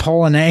 Fucking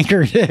pulling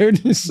anchor, dude.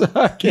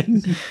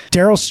 Fucking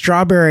Darryl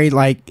Strawberry,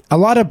 a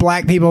lot of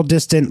black people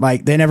just didn't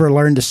they never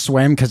learned to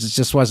swim because it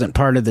just wasn't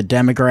part of the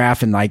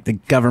demographic, and the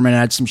government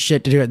had some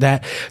shit to do with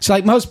that. So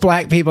most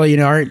black people,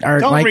 are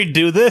don't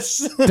redo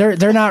this.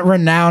 they're not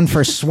renowned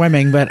for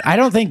swimming, but I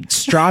don't think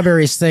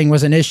Strawberry's thing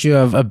was an issue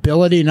of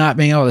ability not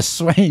being able to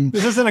swim.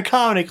 This isn't a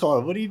comedy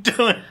club. What are you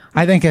doing?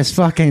 I think his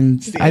cock.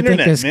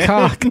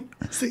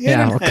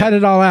 Yeah, we'll cut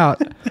it all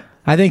out.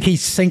 I think he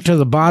sank to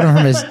the bottom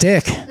from his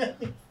dick.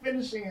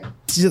 Finishing it.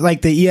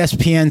 Like the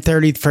ESPN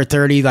 30 for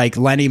 30,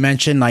 Lenny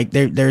mentioned,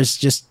 there's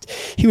just,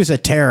 he was a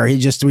terror. He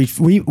just,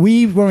 we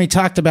when we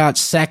talked about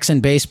sex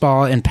and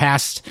baseball in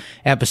past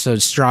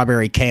episodes,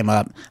 Strawberry came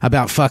up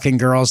about fucking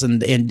girls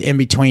in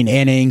between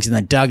innings and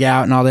the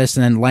dugout and all this.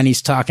 And then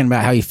Lenny's talking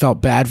about how he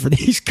felt bad for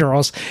these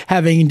girls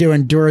having to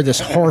endure this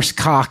horse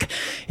cock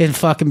in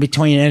fucking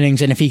between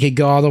innings. And if he could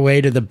go all the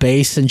way to the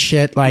base and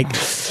shit,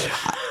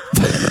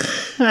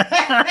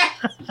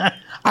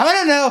 I want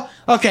to know,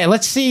 Okay,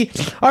 let's see.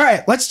 All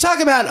right, let's talk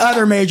about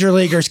other major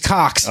leaguers'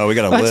 cocks. Oh, we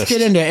got a let's list. Let's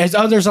get into it.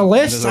 Oh, there's a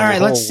list? All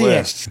right, let's see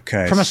it.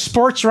 Okay. From a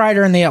sports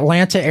writer in the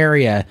Atlanta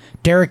area,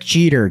 Derek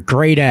Jeter,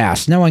 great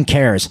ass. No one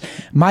cares.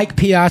 Mike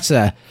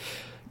Piazza,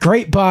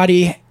 great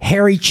body,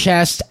 hairy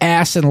chest,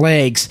 ass, and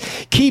legs.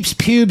 Keeps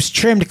pubes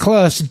trimmed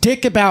close.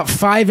 Dick about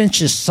 5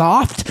 inches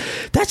soft.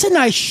 That's a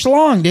nice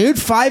schlong, dude.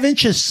 5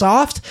 inches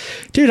soft.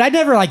 Dude, I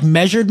never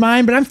measured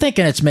mine, but I'm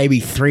thinking it's maybe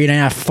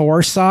 3.5,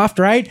 4 soft,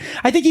 right?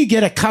 I think you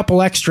get a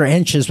couple extra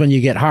inches when you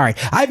get hard.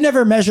 I've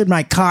never measured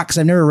my cock because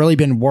I've never really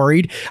been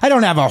worried. I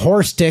don't have a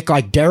horse dick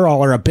like Daryl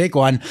or a big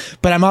one,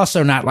 but I'm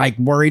also not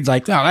worried oh,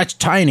 that's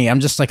tiny. I'm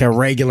just a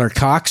regular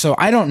cock. So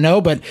I don't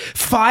know, but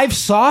 5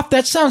 soft,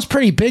 that sounds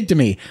pretty big to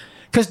me.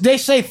 Because they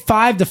say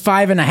 5 to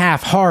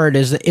 5.5 hard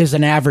is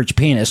an average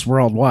penis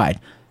worldwide.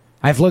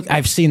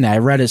 I've seen that. I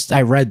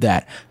read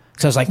that.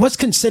 So I was like, what's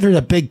considered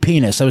a big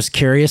penis? I was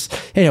curious.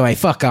 Anyway,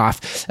 fuck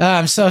off.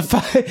 So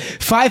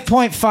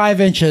 5.5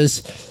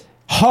 inches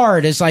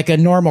hard is like a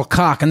normal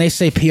cock, and they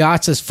say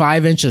Piazza's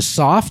 5 inches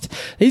soft.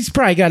 He's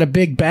probably got a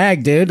big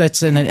bag, dude.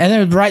 That's in it. And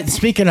then, right,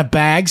 speaking of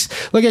bags,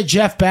 look at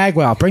Jeff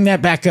Bagwell. Bring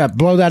that back up.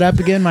 Blow that up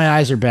again. My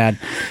eyes are bad.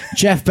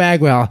 Jeff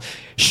Bagwell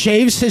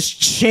shaves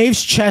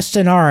chest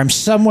and arms,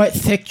 somewhat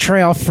thick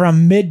trail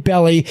from mid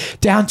belly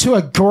down to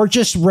a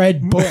gorgeous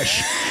red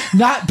bush,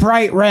 not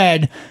bright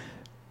red.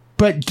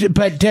 But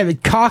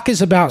cock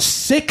is about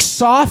 6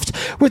 soft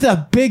with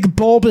a big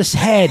bulbous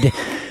head.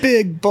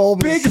 Big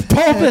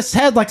bulbous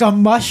head like a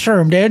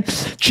mushroom, dude.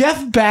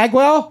 Jeff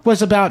Bagwell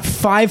was about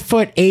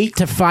 5'8"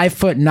 to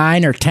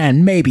 5'9" or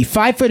 10, maybe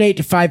 5'8"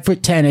 to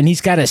 5'10", and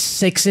he's got a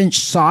 6-inch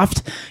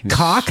soft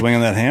cock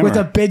swinging that hammer with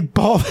a big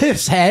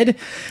bulbous head.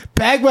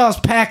 Bagwell's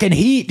packing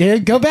heat,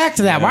 dude. Go back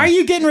to that. Yeah. Why are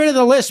you getting rid of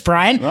the list,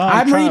 Brian? Well,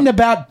 I'm reading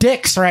about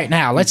dicks right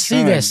now. Let's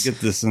see this. Get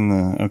this in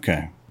the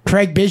okay.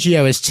 Craig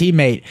Biggio, his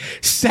teammate,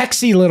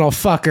 sexy little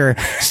fucker,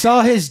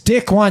 saw his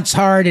dick once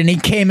hard and he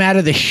came out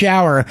of the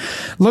shower.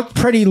 Looked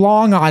pretty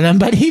long on him,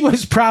 but he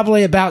was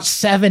probably about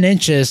 7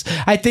 inches.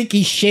 I think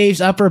he shaves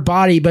upper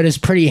body, but is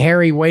pretty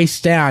hairy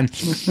waist down.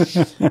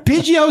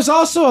 Biggio's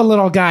also a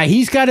little guy.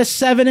 He's got a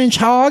 7-inch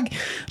hog.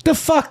 The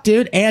fuck,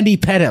 dude? Andy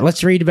Pettit.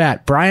 Let's read about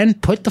it. Brian,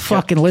 put the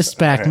fucking list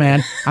back,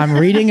 man. I'm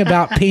reading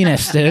about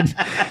penis, dude.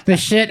 The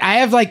shit. I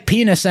have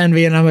penis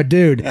envy and I'm a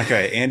dude.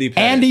 Okay, Andy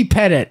Pettit. Andy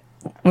Pettit.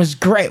 Was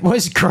great.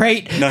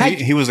 No,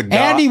 he was a god.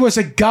 Andy was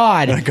a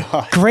god.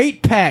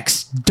 Great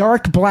pecs,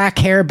 dark black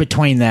hair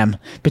between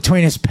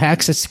his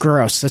pecs. It's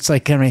gross. It's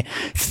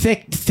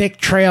thick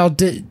trail.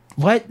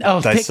 What?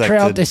 Oh, thick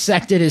trail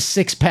dissected his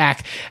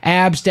 6-pack.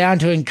 Abs down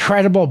to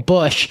incredible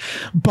bush.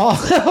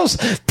 Balls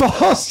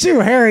too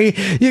hairy.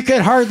 You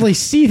could hardly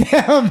see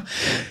them.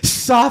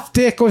 Soft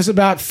dick was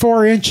about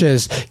 4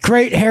 inches.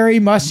 Great hairy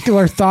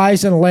muscular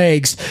thighs and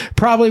legs.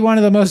 Probably one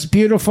of the most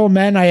beautiful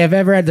men I have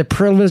ever had the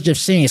privilege of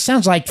seeing. It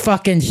sounds like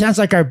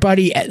our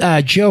buddy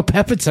Joe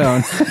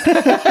Pepitone.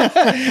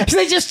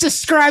 They just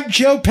described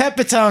Joe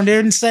Pepitone,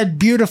 dude, and said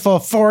beautiful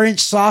 4-inch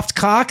soft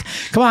cock.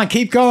 Come on,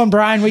 keep going,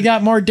 Brian. We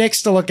got more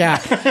dicks to look at.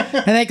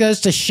 And that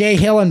goes to Shea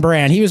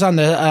Hillenbrand. He was on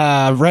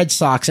the Red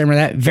Sox. Remember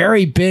that?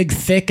 Very big,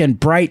 thick, and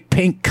bright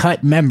pink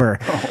cut member.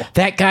 Oh.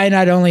 That guy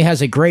not only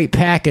has a great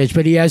package,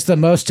 but he has the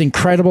most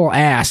incredible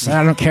ass.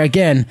 I don't care.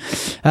 Again,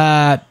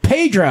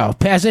 Pedro,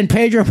 as in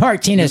Pedro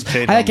Martinez.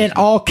 I like in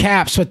all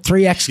caps with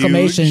 3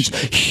 exclamations.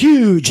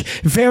 Huge,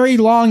 very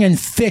long and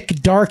thick,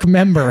 dark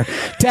member.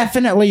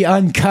 Definitely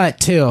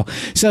uncut too.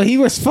 So he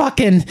was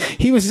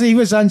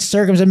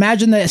uncircumcised.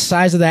 Imagine the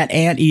size of that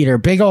anteater.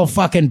 Big old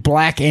fucking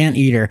black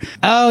anteater.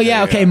 Oh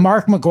yeah, okay.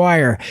 Mark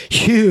McGuire,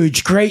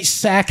 huge, great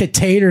sack of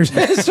taters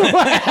as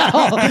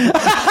well.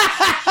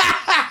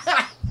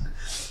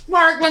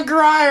 Mark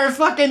McGuire,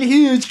 fucking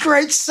huge,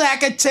 great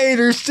sack of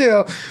taters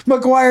too.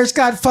 McGuire's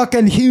got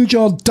fucking huge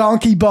old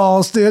donkey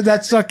balls, dude.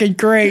 That's fucking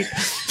great.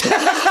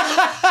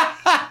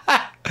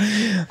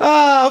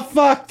 Oh,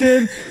 fuck,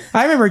 dude.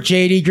 I remember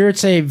J.D. Groot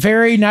say,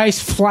 very nice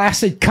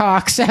flaccid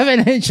cock,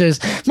 7 inches.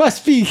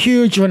 Must be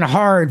huge when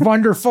hard.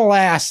 Wonderful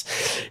ass.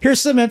 Here's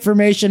some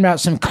information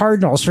about some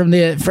Cardinals from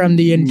the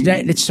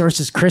United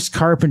sources. Chris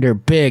Carpenter,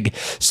 big.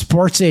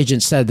 Sports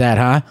agent said that,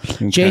 huh?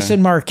 Okay.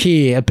 Jason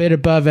Marquis, a bit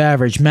above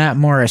average. Matt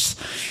Morris.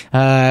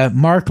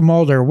 Mark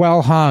Mulder,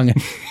 well hung.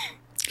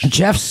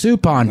 Jeff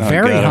Suppan,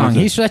 very hung.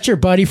 That's your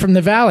buddy from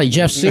the Valley.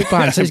 Jeff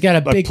Suppan says he's got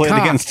a big cock.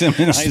 Against him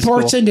in high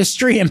sports school.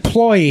 Industry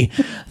employee.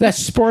 That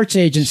sports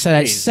agent said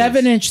that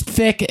 7-inch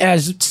thick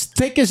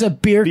as a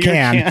beer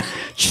can.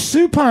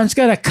 Suppan's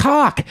got a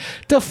cock.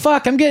 The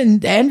fuck? I'm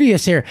getting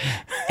envious here.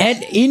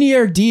 And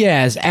Enier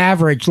Diaz,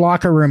 average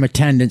locker room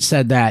attendant,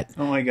 said that.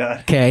 Oh my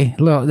god. Okay,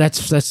 look, that's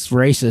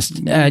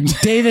racist.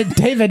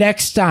 David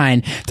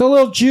Eckstein, the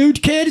little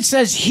Jude kid,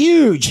 says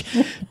huge.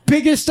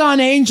 Biggest on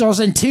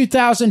Angels in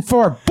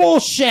 2004.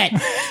 Bullshit.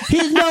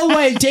 There's no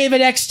way David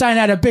Eckstein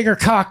had a bigger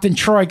cock than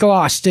Troy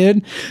Gloss,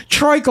 dude.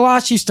 Troy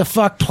Gloss used to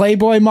fuck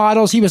Playboy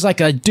models. He was like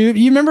a dude.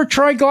 You remember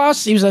Troy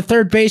Gloss? He was a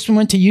third baseman,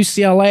 went to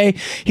UCLA.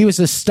 He was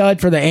a stud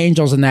for the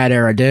Angels in that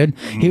era, dude.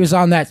 He was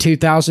on that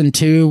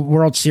 2002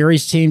 World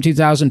Series team,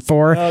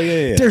 2004. Oh,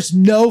 yeah. There's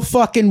no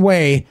fucking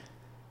way.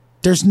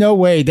 There's no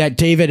way that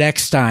David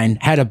Eckstein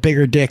had a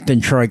bigger dick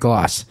than Troy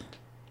Gloss.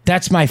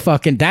 That's my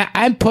fucking...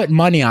 I'm putting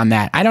money on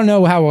that. I don't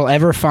know how we'll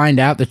ever find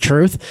out the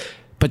truth,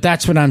 but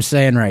that's what I'm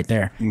saying right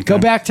there. Okay. Go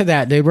back to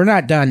that, dude. We're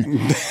not done.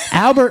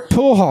 Albert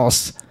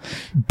Pujols.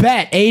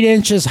 Bet 8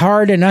 inches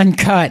hard and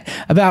uncut,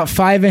 about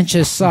 5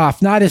 inches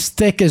soft, not as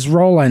thick as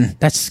Rowland.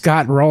 That's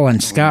Scott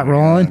Rowland. Scott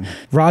Rowland.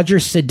 Roger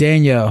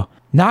Cedeno.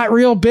 Not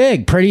real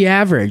big, pretty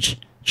average.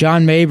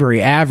 John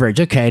Mabry, average.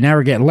 Okay, now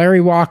we're getting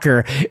Larry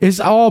Walker is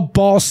all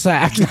ball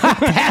sack, not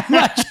that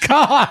much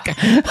cock.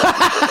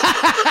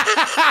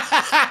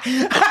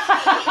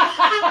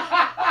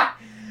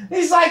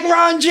 He's like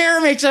Ron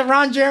Jeremy, except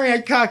Ron Jeremy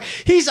had cock.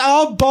 He's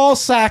all ball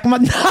sack,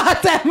 but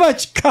not that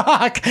much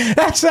cock.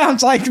 That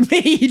sounds like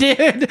me,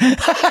 dude.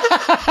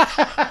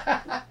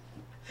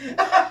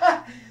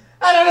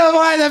 I don't know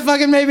why that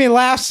fucking made me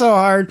laugh so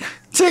hard.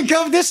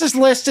 This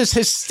list is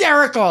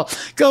hysterical.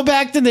 Go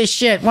back to this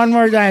shit one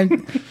more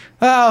time.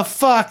 Oh,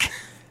 fuck.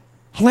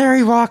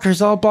 Larry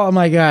Walker's all ball. Oh,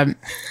 my God.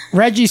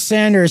 Reggie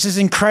Sanders is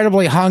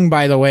incredibly hung,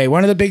 by the way.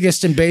 One of the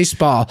biggest in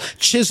baseball.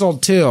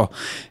 Chiseled, too.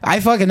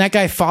 That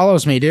guy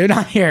follows me, dude,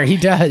 on here. He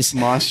does.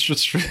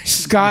 Monstrous.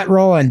 Scott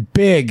Rowland,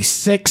 big,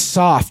 sick,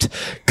 soft.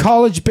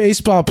 College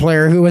baseball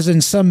player who was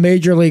in some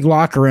major league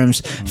locker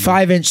rooms.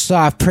 5-inch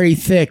soft, pretty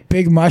thick,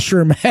 big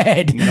mushroom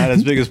head. Not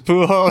as big as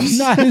Pujols.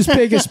 Not as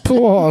big as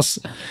Pujols.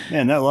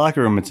 Man, that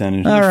locker room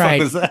attendant. All right.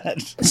 What the fuck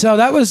was that? So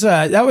that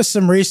was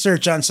some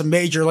research on some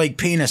major league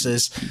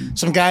penises.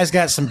 Some guys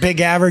got some big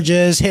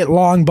averages, hit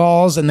long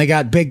balls, and they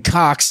got big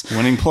cocks.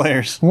 Winning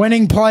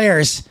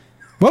players.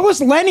 What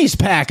was Lenny's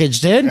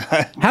package, dude?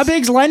 How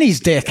big's Lenny's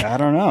dick? I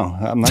don't know.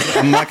 I'm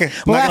not gonna,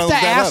 we'll have to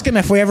ask him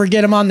if we ever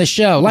get him on the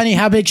show. Lenny,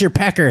 how big's your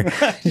pecker?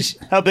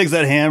 How big's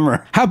that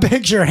hammer? How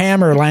big's your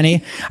hammer,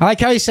 Lenny? I like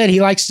how he said he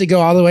likes to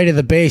go all the way to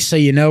the base so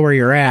you know where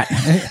you're at.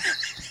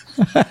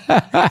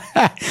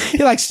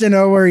 He likes to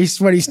know what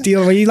he's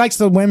dealing with. He likes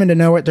the women to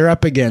know what they're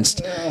up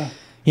against.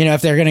 You know,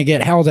 if they're going to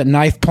get held at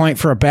knife point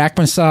for a back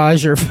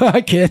massage or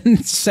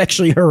fucking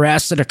sexually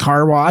harassed at a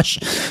car wash.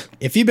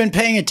 If you've been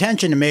paying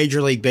attention to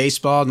Major League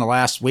Baseball in the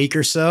last week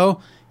or so,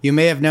 you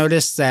may have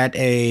noticed that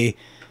a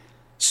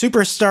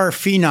superstar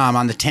phenom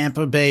on the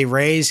Tampa Bay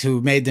Rays, who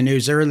made the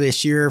news earlier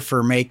this year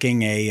for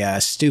making a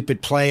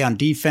stupid play on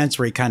defense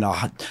where he kind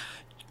of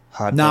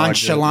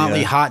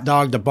nonchalantly hot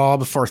dogged the ball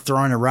before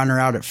throwing a runner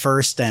out at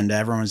first, and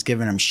everyone's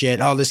giving him shit.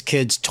 Oh, this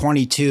kid's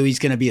 22. He's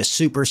going to be a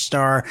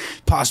superstar,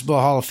 possible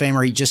Hall of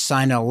Famer. He just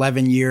signed an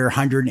 11-year,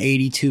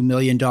 $182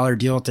 million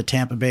deal with the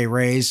Tampa Bay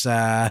Rays.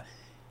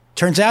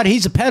 Turns out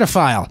he's a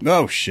pedophile.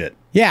 Oh, shit.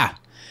 Yeah.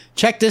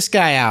 Check this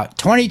guy out.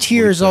 22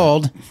 years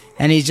old,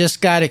 and he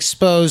just got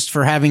exposed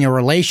for having a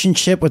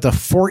relationship with a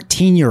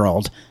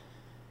 14-year-old.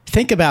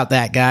 Think about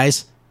that,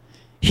 guys.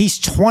 He's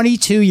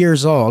 22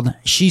 years old.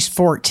 She's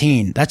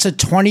 14. That's a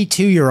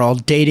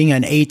 22-year-old dating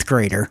an 8th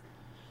grader.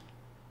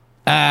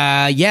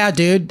 Yeah,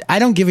 dude. I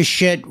don't give a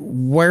shit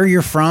where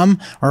you're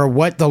from or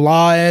what the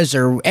law is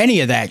or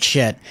any of that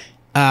shit.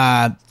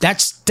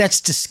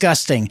 That's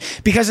disgusting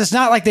because it's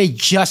not like they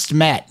just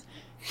met,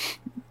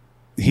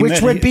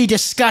 which would be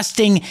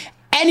disgusting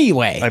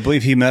anyway. I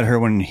believe he met her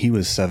when he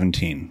was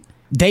 17.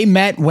 They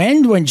met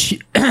when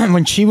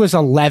she was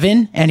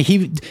 11, and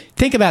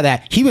think about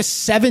that. He was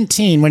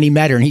 17 when he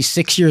met her, and he's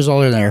 6 years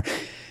older than her.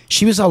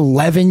 She was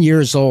 11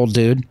 years old,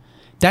 dude.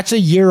 That's a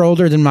year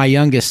older than my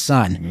youngest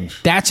son.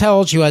 That's how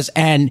old she was,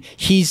 and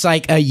he's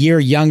like a year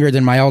younger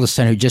than my oldest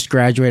son, who just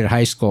graduated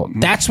high school.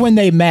 That's when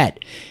they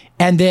met.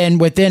 And then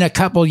within a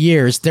couple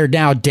years, they're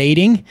now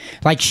dating.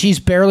 Like, she's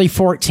barely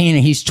 14,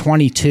 and he's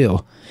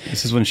 22.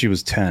 This is when she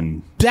was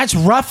 10. That's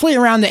roughly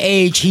around the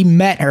age he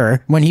met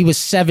her, when he was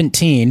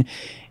 17,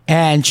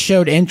 and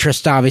showed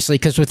interest, obviously,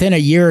 because within a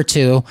year or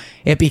two,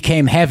 it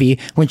became heavy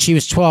when she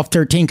was 12,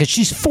 13, because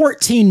she's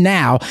 14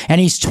 now,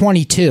 and he's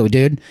 22,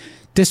 dude.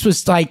 This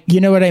was like,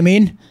 you know what I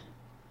mean?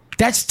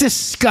 That's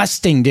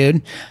disgusting,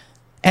 dude.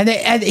 And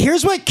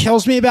here's what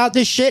kills me about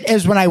this shit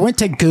is when I went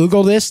to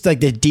Google this,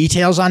 like the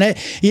details on it,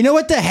 you know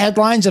what the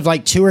headlines of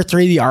like 2 or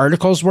 3 of the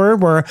articles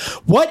were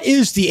what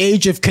is the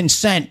age of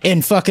consent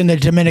in fucking the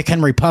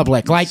Dominican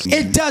Republic? Like,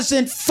 it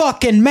doesn't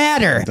fucking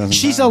matter.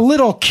 She's a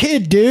little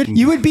kid, dude.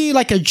 You would be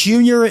like a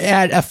junior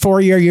at a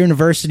 4-year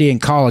university in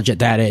college at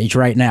that age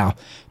right now.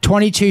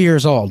 22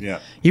 years old. Yeah.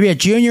 You'd be a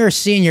junior or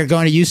senior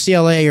going to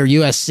UCLA or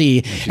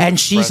USC, and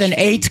she's an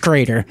 8th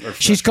grader.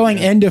 She's going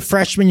into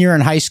freshman year in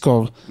high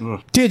school.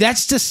 Ugh. Dude,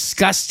 that's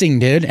disgusting,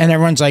 dude. And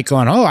everyone's like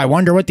going, oh, I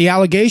wonder what the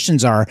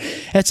allegations are.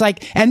 It's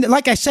like, and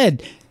like I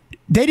said,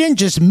 they didn't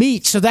just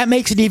meet, so that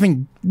makes it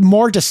even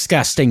more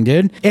disgusting,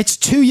 dude. It's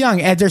too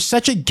young, and there's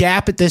such a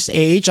gap at this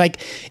age.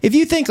 Like, if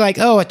you think like,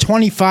 oh, a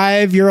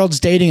 25-year-old's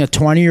dating a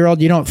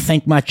 20-year-old, you don't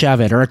think much of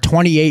it. Or a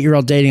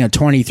 28-year-old dating a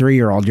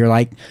 23-year-old, you're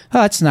like,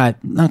 oh, that's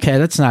not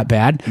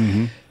bad.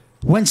 Mm-hmm.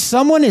 When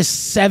someone is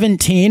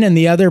 17 and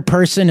the other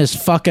person is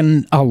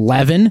fucking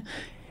 11,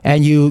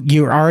 and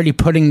you're already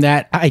putting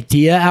that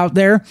idea out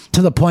there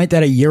to the point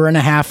that a year and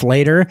a half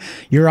later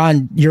you're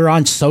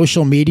on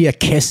social media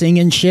kissing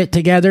and shit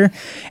together,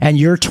 and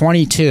you're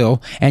 22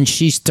 and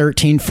she's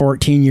 13,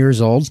 14 years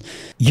old,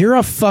 you're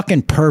a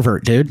fucking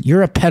pervert, dude.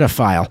 You're a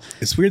pedophile.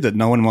 It's weird that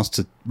no one wants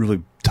to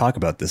really talk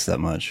about this that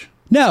much.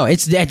 No,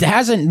 it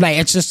hasn't, like,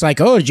 it's just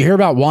like, oh, did you hear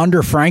about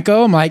Wander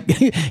Franco? I'm like,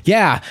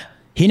 yeah.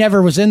 He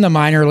never was in the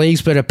minor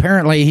leagues, but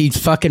apparently he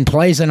fucking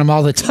plays in them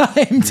all the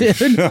time,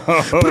 dude.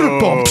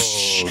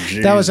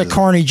 That was a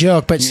corny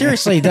joke, but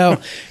seriously, though,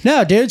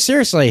 no, dude,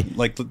 seriously.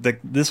 Like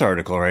this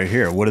article right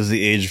here. What is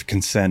the age of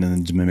consent in the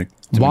Dominican?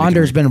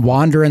 Wander's been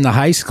wandering the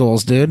high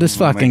schools, dude. This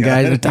fucking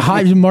guy,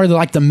 more than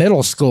like the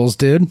middle schools,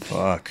 dude.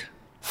 Fuck.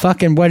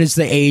 Fucking, what is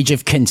the age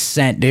of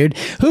consent, dude?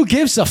 Who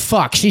gives a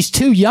fuck? She's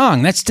too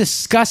young. That's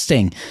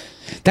disgusting.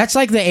 That's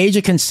like the age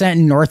of consent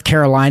in North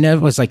Carolina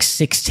was like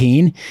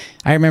 16.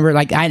 I remember,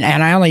 like,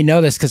 I only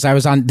know this because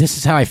this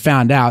is how I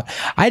found out.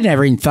 I'd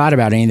never even thought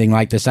about anything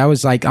like this. I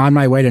was like on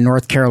my way to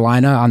North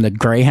Carolina on the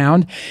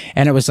Greyhound,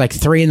 and it was like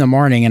 3 a.m,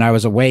 and I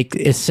was awake,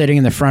 sitting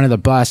in the front of the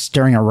bus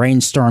during a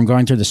rainstorm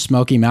going through the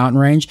Smoky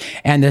Mountain Range.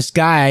 And this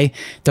guy,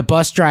 the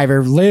bus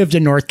driver, lived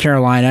in North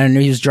Carolina, and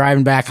he was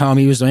driving back home.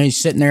 He's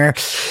sitting there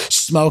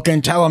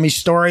smoking, telling me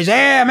stories.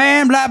 Hey,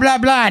 man, blah, blah,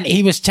 blah. And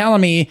he was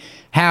telling me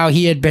how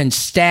he had been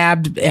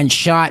stabbed and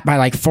shot by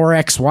like 4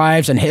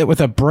 ex-wives and hit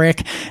with a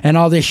brick and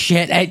all this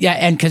shit.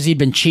 And because he'd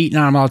been cheating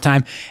on them all the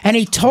time. And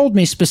he told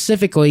me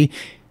specifically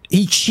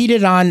he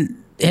cheated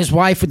on his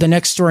wife with the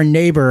next door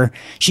neighbor.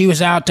 She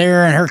was out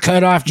there in her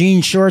cut off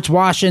jean shorts,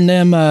 washing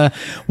them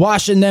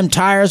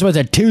tires with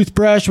a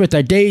toothbrush, with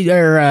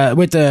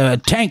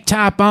a tank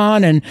top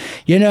on. And,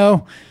 you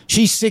know,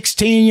 she's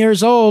 16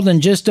 years old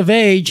and just of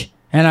age.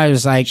 And I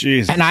was like,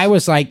 Jesus. And I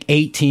was like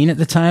 18 at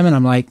the time. And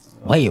I'm like,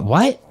 wait,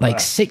 what? Like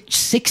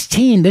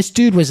 16? This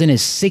dude was in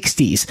his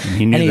 60s.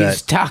 And he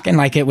was talking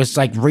like it was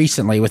like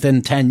recently,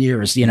 within 10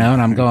 years, you know?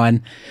 And I'm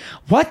going,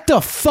 what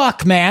the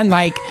fuck, man?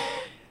 Like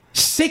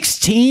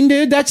 16,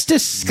 dude? That's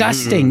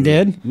disgusting,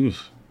 dude.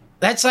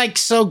 That's like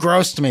so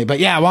gross to me. But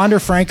yeah, Wander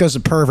Franco's a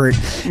pervert.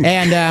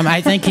 And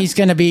I think he's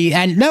going to be,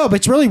 and no, but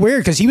it's really weird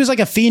because he was like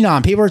a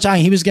phenom. People were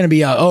talking he was going to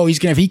be,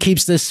 if he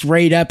keeps this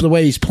rate up the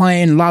way he's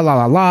playing, la, la,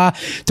 la, la.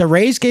 The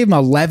Rays gave him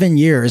 11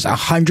 years,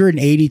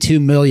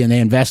 $182 million they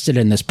invested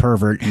in this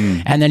pervert.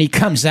 And then he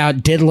comes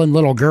out diddling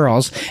little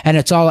girls, and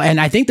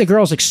and I think the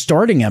girl's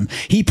extorting him.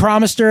 He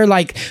promised her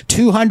like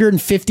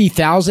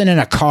 $250,000 in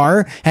a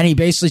car, and he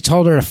basically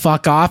told her to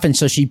fuck off. And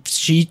so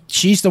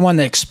she's the one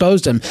that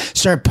exposed him,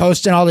 started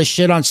posting all this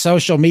shit on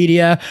social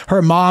media.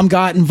 Her mom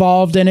got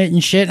involved in it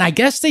and shit. And I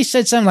guess they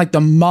said something like the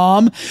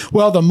mom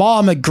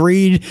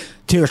agreed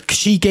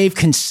she gave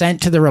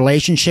consent to the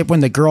relationship when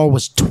the girl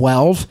was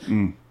 12,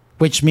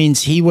 which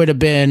means he would have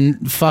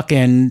been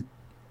fucking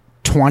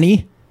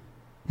 20.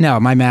 No,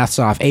 my math's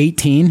off.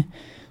 18,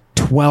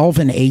 12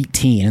 and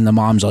 18. And the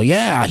mom's like,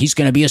 yeah, he's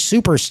going to be a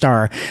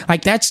superstar.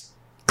 Like, that's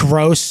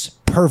gross,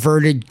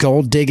 perverted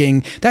gold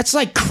digging. That's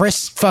like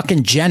Kris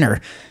fucking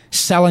Jenner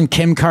selling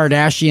Kim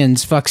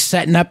Kardashian's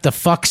setting up the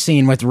fuck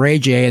scene with Ray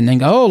J, and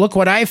then oh, look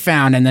what I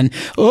found, and then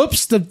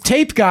oops, the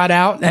tape got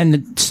out,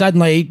 and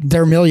suddenly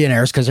they're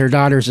millionaires because their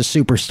daughter's a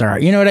superstar.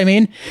 You know what I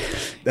mean?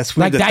 That's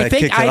weird. Like, I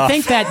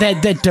think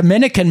that the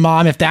Dominican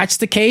mom, if that's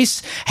the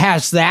case,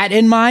 has that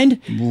in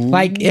mind,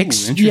 like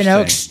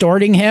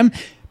extorting him.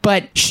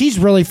 But she's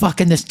really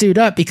fucking this dude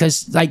up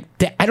because, like,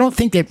 I don't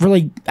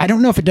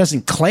know if it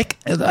doesn't click,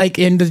 like,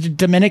 in the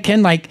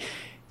Dominican, like,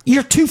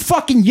 you're too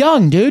fucking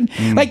young, dude.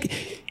 Like,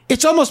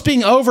 it's almost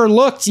being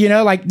overlooked, you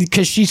know, like,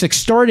 because she's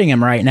extorting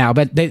him right now.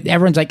 But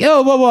everyone's like,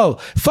 oh, whoa,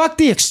 fuck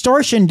the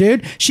extortion,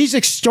 dude. She's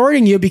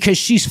extorting you because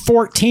she's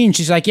 14.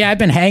 She's like, yeah, I've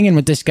been hanging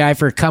with this guy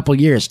for a couple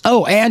years.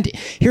 Oh, and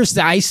here's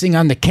the icing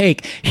on the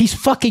cake. He's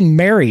fucking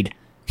married.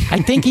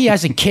 I think he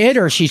has a kid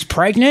or she's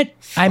pregnant.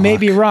 I may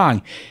be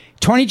wrong.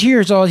 22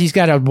 years old, he's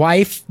got a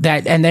wife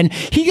and then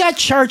he got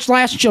charged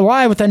last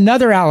July with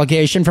another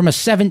allegation from a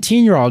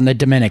 17-year-old in the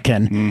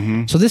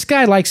Dominican. So this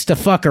guy likes to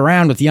fuck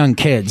around with young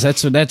kids.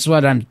 That's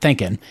what I'm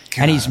thinking.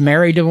 God. And he's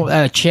married to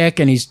a chick,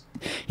 and his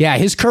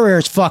career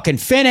is fucking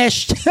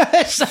finished.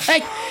 It's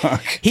like,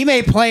 he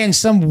may play in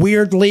some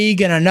weird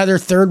league in another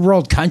third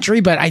world country,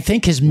 but I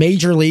think his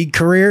major league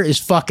career is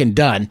fucking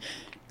done.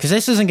 Because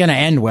this isn't going to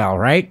end well,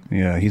 right?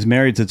 Yeah, he's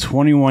married to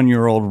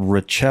 21-year-old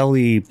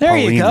Richelli There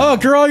Paulina. you go.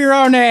 Girl your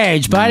own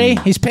age, buddy.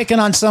 He's picking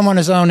on someone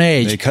his own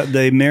age.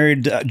 They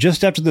married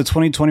just after the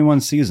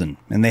 2021 season,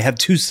 and they have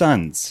 2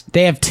 sons.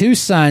 They have 2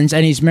 sons,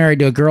 and he's married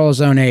to a girl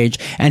his own age,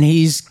 and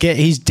he's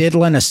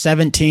diddling a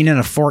 17 and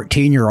a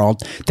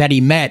 14-year-old that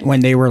he met when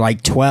they were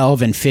like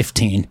 12 and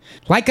 15.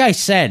 Like I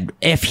said,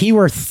 if he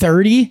were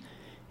 30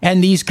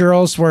 and these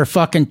girls were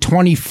fucking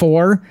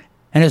 24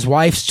 and his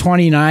wife's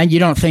 29, you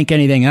don't think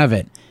anything of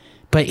it.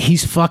 But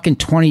he's fucking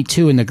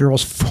 22 and the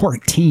girl's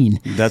 14.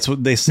 That's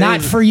what they say.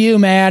 Not for you,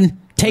 man.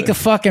 Take a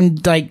fucking,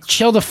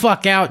 chill the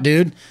fuck out,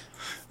 dude.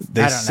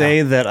 They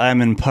say that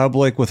I'm in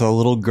public with a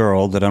little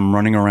girl, that I'm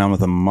running around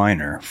with a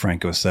minor,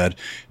 Franco said.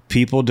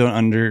 People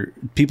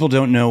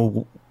don't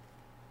know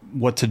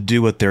what to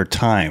do with their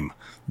time.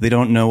 They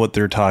don't know what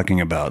they're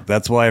talking about.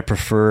 That's why I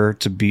prefer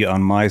to be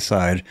on my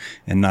side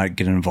and not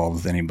get involved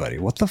with anybody.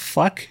 What the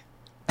fuck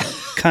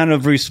kind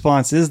of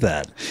response is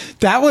that?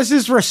 That was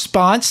his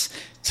response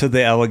to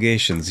the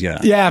allegations, yeah.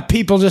 Yeah,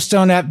 people just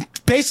don't have...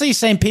 Basically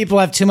saying people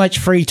have too much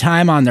free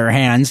time on their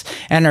hands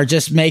and are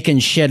just making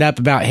shit up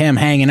about him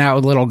hanging out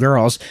with little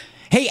girls.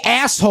 Hey,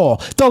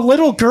 asshole, the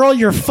little girl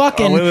you're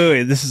fucking... Oh,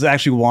 wait. This is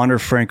actually Wander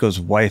Franco's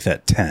wife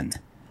at 10.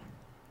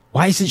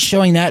 Why is it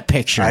showing that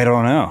picture? I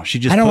don't know.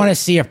 I don't want to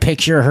see a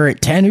picture of her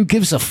at 10. Who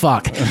gives a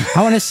fuck?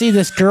 I want to see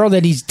this girl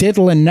that he's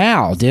diddling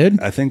now, dude.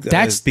 I think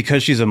that's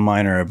because she's a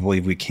minor. I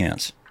believe we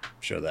can't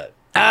show that.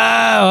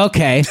 Oh,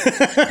 okay.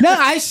 No,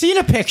 I've seen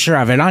a picture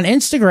of it on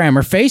Instagram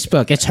or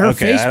Facebook. It's her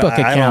Facebook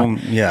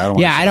account.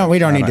 We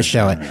don't need to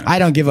show it. I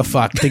don't give a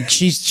fuck.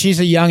 She's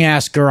a young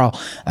ass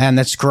girl, and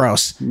that's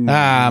gross.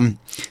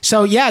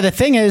 So yeah, the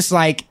thing is,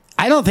 I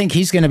don't think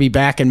he's going to be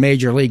back in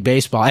Major League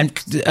Baseball.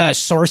 And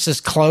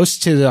sources close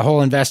to the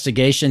whole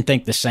investigation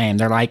think the same.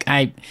 They're like,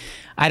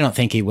 I don't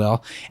think he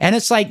will. And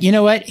it's like, you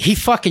know what? He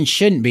fucking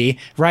shouldn't be,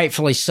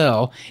 rightfully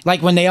so.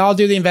 Like, when they all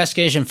do the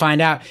investigation,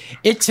 find out,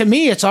 to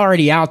me, it's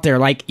already out there.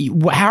 Like,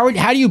 how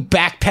do you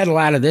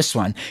backpedal out of this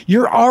one?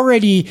 You're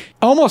already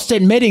almost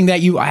admitting that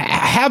you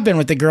have been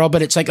with the girl,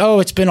 but it's like, oh,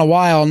 it's been a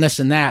while and this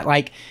and that.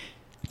 Like,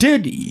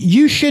 dude,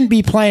 you shouldn't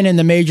be playing in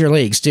the major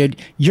leagues, dude.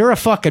 You're a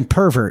fucking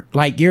pervert.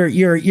 Like, you're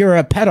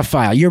a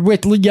pedophile. You're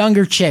with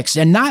younger chicks,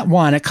 and not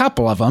one, a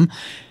couple of them,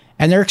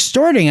 and they're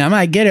extorting them.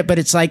 I get it, but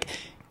it's like,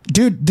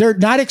 dude, they're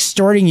not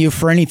extorting you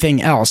for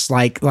anything else.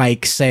 Like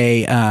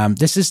say,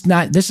 this is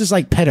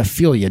like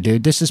pedophilia,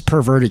 dude. This is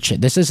perverted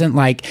shit. This isn't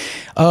like,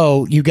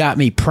 oh, you got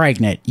me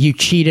pregnant. You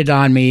cheated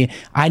on me.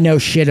 I know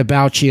shit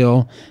about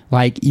you.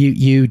 Like,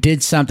 you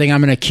did something.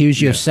 I'm going to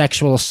accuse you of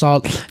sexual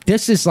assault.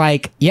 This is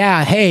like,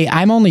 yeah, hey,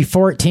 I'm only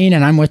 14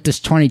 and I'm with this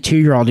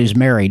 22-year-old who's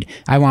married.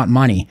 I want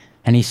money.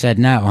 And he said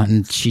no,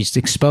 and she's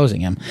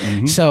exposing him.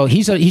 Mm-hmm. So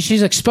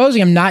she's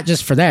exposing him not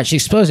just for that.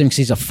 She's exposing him because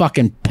he's a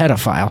fucking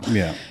pedophile.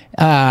 Yeah.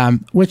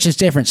 Which is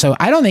different. So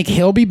I don't think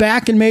he'll be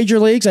back in major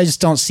leagues. I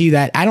just don't see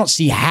that. I don't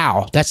see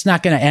how. That's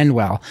not going to end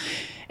well.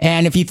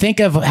 And if you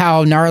think of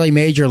how gnarly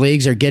major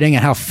leagues are getting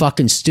and how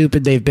fucking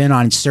stupid they've been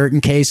on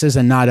certain cases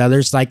and not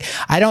others, like,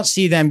 I don't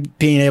see them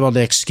being able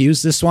to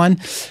excuse this one.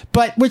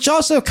 But which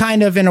also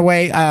kind of, in a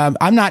way,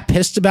 I'm not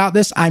pissed about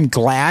this. I'm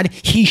glad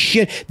he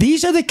should.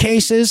 These are the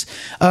cases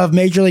of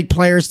major league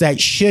players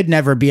that should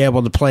never be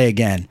able to play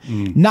again.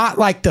 Not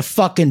like the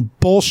fucking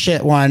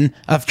bullshit one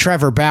of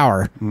Trevor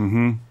Bauer.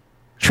 Mm-hmm.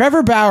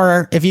 Trevor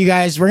Bauer, if you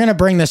guys, we're going to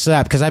bring this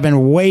up because I've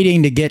been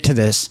waiting to get to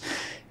this.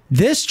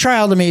 This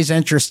trial to me is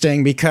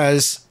interesting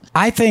because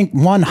I think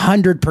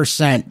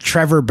 100%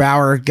 Trevor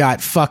Bauer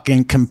got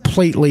fucking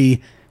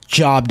completely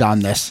jobbed on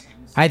this.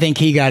 I think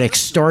he got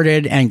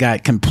extorted and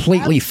got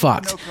completely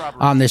fucked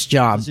on this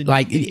job.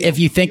 Like, if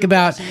you think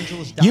about,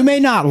 you may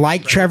not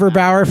like Trevor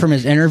Bauer from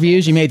his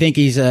interviews. You may think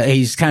he's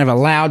kind of a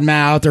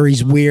loudmouth or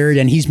he's weird,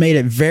 and he's made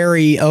it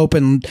very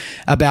open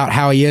about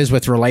how he is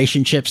with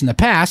relationships in the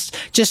past.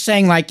 Just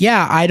saying, like,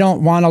 yeah, I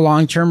don't want a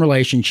long-term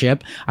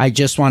relationship. I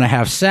just want to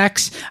have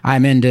sex.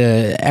 I'm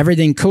into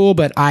everything cool,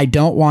 but I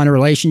don't want a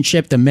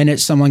relationship. The minute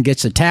someone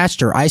gets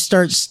attached or I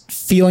start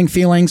feeling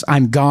feelings,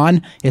 I'm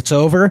gone. It's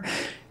over.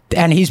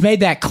 And he's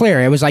made that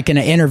clear. It was like in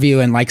an interview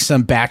in like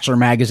some Bachelor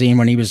magazine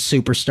when he was a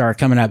superstar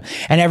coming up.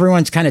 And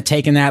everyone's kind of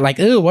taking that like,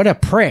 ooh, what a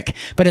prick.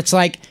 But it's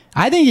like,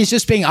 I think he's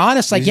just being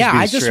honest. Like, yeah,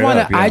 I just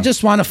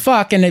want to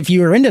fuck. And if you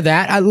were into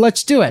that,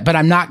 let's do it. But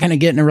I'm not going to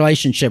get in a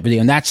relationship with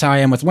you. And that's how I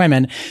am with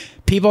women.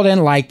 People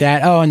didn't like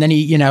that. Oh, and then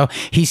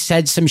he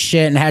said some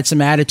shit and had some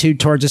attitude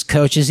towards his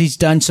coaches. He's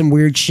done some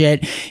weird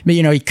shit.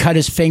 He cut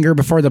his finger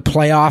before the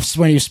playoffs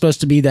when he was supposed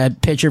to be the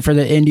pitcher for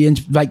the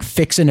Indians, like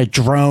fixing a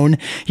drone.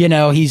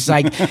 He's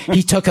like,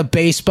 he took a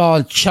baseball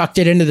and chucked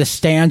it into the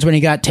stands when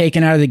he got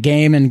taken out of the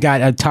game and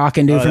got a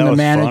talking to from the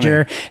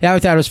manager. I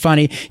thought it was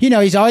funny.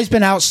 He's always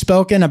been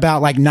outspoken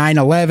about like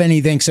 9/11. He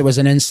thinks it was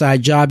an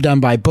inside job done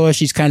by Bush.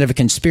 He's kind of a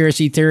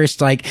conspiracy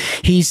theorist. Like,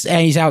 he's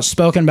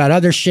outspoken about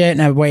other shit and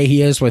the way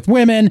he is with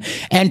women,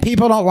 and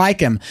people don't like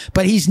him,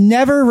 but he's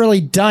never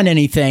really done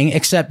anything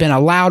except been a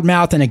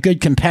loudmouth and a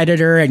good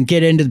competitor and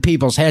get into the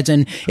people's heads.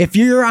 And if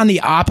you're on the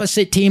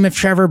opposite team of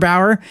Trevor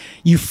Bauer,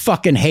 you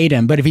fucking hate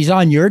him. But if he's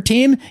on your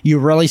team, you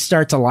really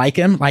start to like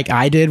him, like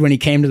I did when he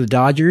came to the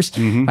Dodgers.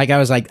 Mm-hmm. Like, I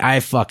was like,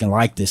 I fucking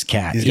like this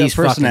cat. He's got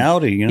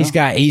personality.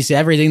 He's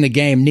everything the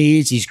game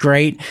needs. He's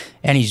great.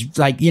 And he's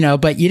like,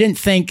 but you didn't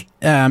think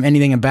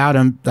anything about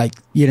him. Like,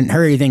 you didn't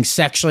hear anything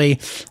sexually.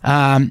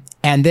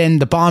 And then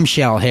the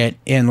bombshell hit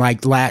in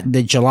like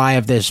the July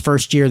of this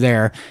first year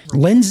there.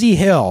 Lindsey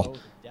Hill,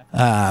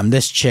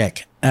 this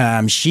chick,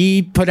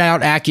 She put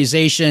out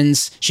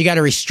accusations. She got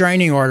a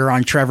restraining order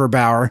on Trevor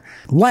Bauer.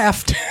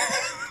 Left.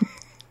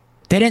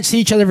 They didn't see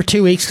each other for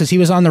 2 weeks because he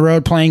was on the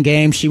road playing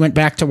games. She went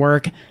back to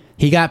work.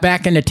 He got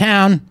back into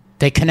town.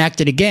 They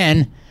connected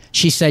again.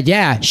 She said,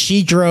 yeah,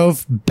 she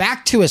drove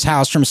back to his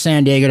house from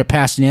San Diego to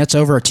Pasadena. It's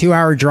over a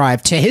 2-hour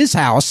drive to his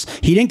house.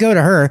 He didn't go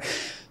to her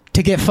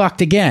to get fucked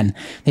again.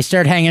 They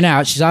started hanging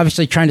out. She's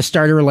obviously trying to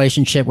start a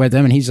relationship with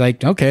him. And he's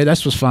like, okay,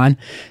 this was fun.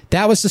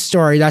 That was the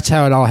story. That's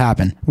how it all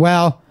happened.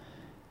 Well,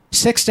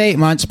 6 to 8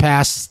 months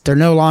passed. They're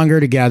no longer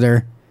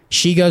together.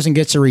 She goes and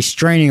gets a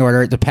restraining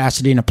order at the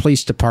Pasadena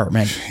Police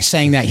Department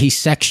saying that he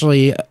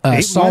sexually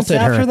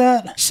assaulted her. After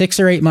that? 6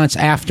 or 8 months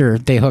after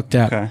they hooked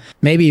up. Okay.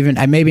 Maybe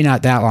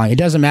not that long. It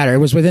doesn't matter. It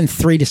was within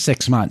 3 to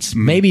 6 months.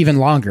 Maybe even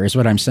longer is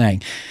what I'm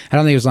saying. I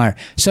don't think it was longer.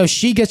 So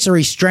she gets a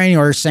restraining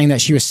order saying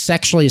that she was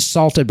sexually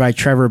assaulted by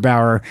Trevor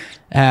Bauer.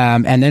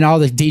 And then all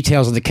the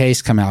details of the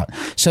case come out.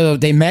 So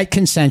they met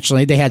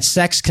consensually. They had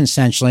sex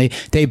consensually.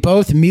 They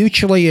both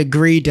mutually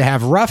agreed to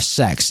have rough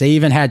sex. They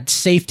even had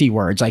safety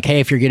words like,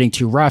 hey, if you're getting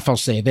too rough, I'll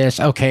say this.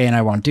 Okay, and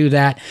I won't do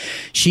that.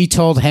 She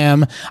told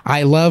him,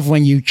 I love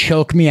when you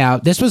choke me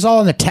out. This was all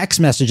in the text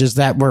messages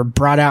that were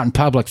brought out in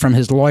public from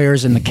his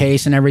lawyers in the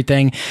case and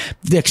everything.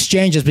 The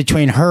exchanges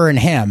between her and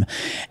him.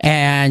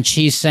 And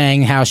she's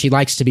saying how she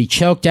likes to be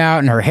choked out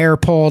and her hair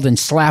pulled and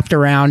slapped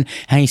around.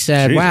 And he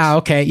said, Jesus. Wow,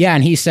 okay. Yeah.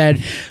 And he said,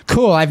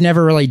 cool, I've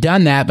never really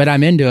done that, but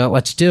I'm into it.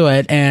 Let's do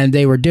it. And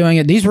they were doing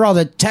it. These were all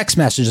the text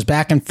messages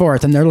back and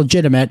forth, and they're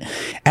legitimate.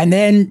 And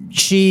then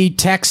she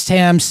texts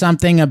him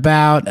something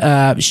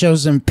about,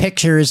 shows him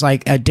pictures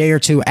like a day or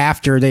two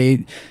after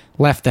they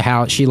left the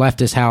house. She left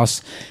his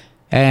house.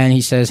 And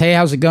he says, hey,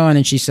 how's it going?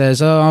 And she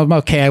says, oh, I'm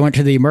okay. I went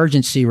to the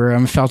emergency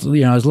room, felt,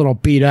 I was a little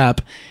beat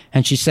up.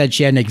 And she said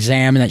she had an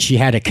exam and that she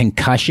had a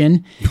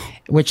concussion,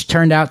 which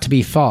turned out to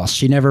be false.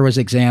 She never was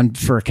examined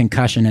for a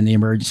concussion in the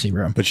emergency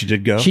room. But she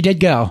did go? She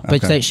did go,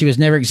 but Okay. she was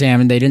never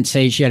examined. They didn't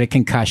say she had a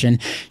concussion.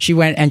 She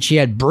went and she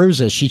had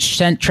bruises. She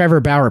sent Trevor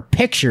Bauer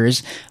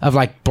pictures of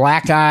like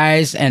black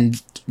eyes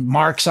and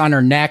marks on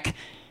her neck.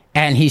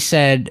 And he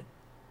said,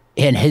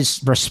 in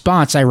his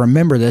response, I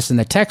remember this in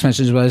the text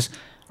message was,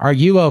 are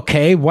you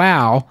okay?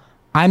 Wow,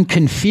 I'm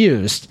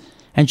confused.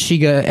 And she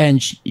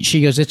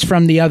goes, it's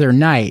from the other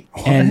night.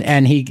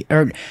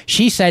 What?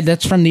 She said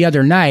that's from the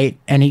other night.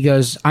 And he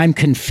goes, I'm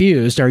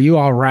confused. Are you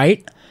all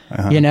right?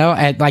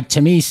 And like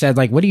to me said,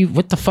 like, what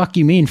the fuck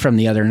you mean from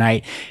the other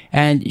night?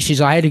 And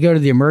she's like, I had to go to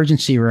the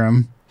emergency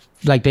room,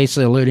 like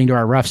basically alluding to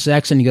our rough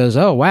sex. And he goes,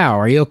 oh, wow,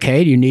 are you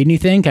okay? Do you need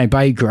anything? Can I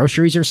buy you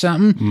groceries or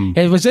something?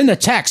 It was in the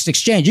text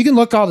exchange. You can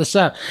look all this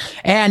up.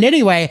 And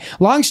anyway,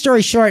 long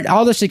story short,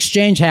 all this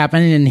exchange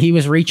happened and he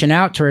was reaching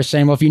out to her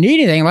saying, well, if you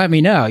need anything, let me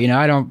know.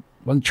 I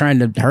wasn't trying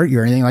to hurt you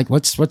or anything. Like,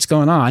 what's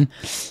going on?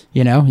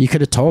 You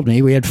could have told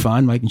me. We had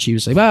fun. Like, and she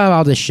was like, well,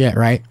 all this shit,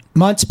 right?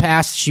 Months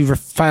passed. She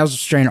files a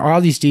restraining. All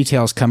these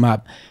details come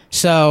up.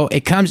 So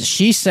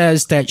she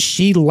says that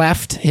she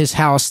left his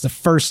house the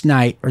first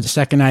night or the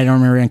second night, I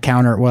don't remember the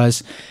encounter it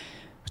was,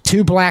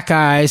 2 black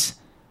eyes,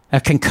 a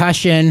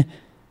concussion,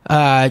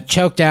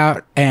 choked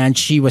out, and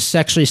she was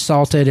sexually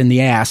assaulted in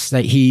the ass,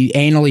 that he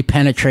anally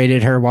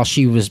penetrated her while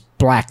she was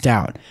blacked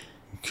out.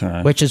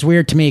 Okay. Which is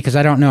weird to me because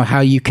I don't know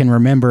how you can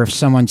remember if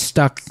someone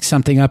stuck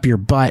something up your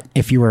butt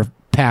if you were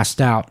passed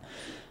out.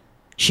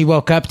 She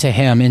woke up to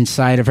him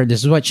inside of her.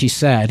 This is what she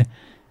said.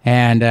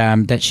 And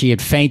that she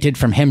had fainted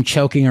from him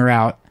choking her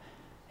out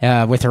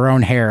with her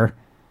own hair,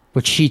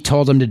 which she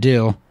told him to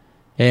do.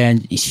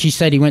 And she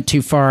said he went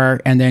too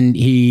far, and then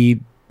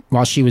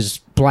while she was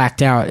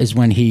blacked out, is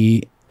when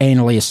he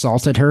anally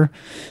assaulted her.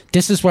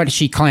 This is what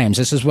she claims.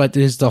 This is what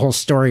the whole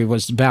story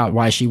was about,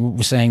 why she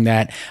was saying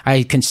that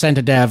I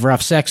consented to have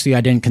rough sex with you,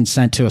 I didn't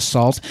consent to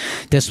assault.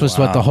 This was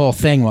what the whole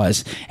thing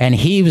was. And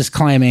he was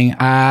claiming,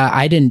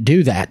 I didn't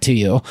do that to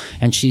you.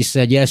 And she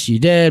said, yes, you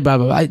did, blah,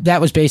 blah, blah. That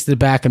was basically the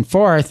back and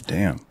forth.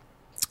 Damn.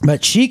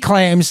 But she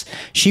claims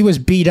she was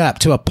beat up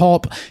to a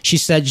pulp. She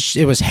said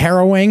it was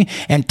harrowing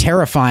and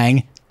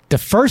terrifying the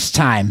first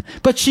time,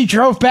 but she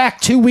drove back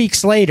 2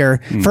 weeks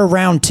later for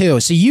round 2.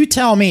 So you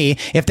tell me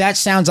if that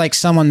sounds like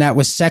someone that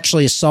was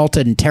sexually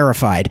assaulted and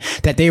terrified,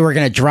 that they were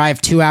going to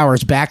drive 2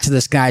 hours back to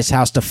this guy's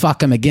house to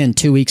fuck him again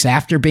 2 weeks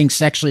after being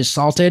sexually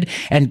assaulted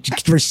and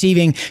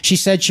she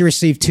said she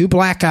received 2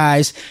 black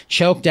eyes,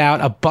 choked out,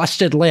 a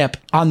busted lip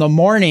on the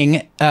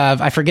morning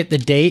of, I forget the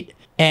date.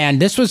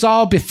 And this was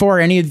all before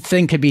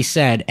anything could be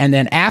said. And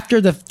then after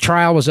the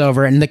trial was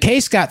over and the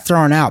case got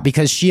thrown out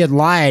because she had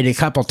lied a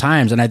couple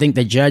times. And I think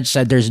the judge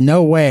said there's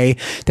no way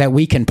that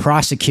we can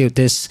prosecute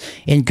this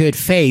in good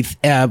faith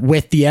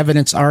with the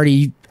evidence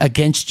already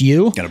against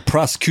you. Gotta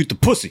prosecute the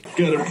pussy.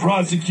 Gotta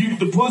prosecute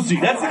the pussy.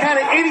 That's the kind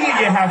of idiot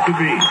you have to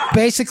be.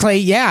 Basically,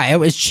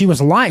 yeah, she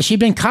was lying. She'd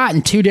been caught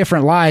in 2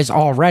 different lies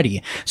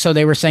already. So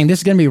they were saying this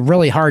is going to be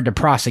really hard to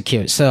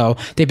prosecute. So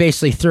they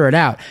basically threw it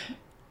out.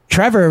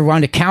 Trevor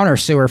wanted to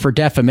countersue her for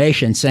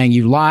defamation, saying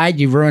you lied,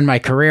 you ruined my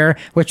career,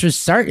 which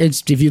was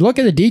if you look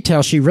at the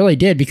details, she really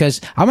did,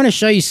 because I'm going to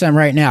show you some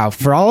right now.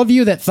 For all of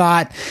you that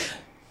thought,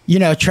 you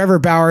know, Trevor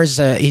Bauer's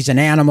he's an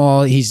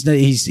animal. He's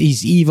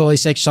evil.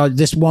 He's sexual.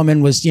 This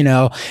woman was, you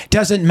know,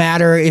 doesn't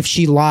matter if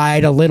she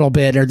lied a little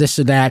bit or this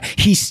or that.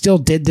 He still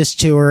did this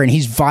to her, and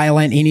he's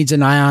violent. He needs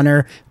an eye on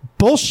her.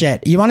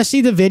 Bullshit. You want to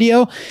see the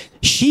video?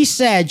 She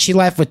said she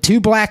left with 2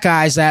 black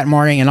eyes that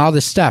morning and all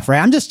this stuff,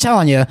 right? I'm just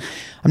telling you.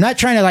 I'm not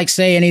trying to like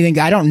say anything.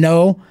 I don't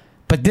know,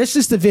 but this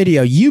is the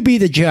video. You be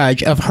the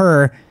judge of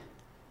her.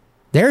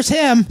 There's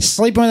him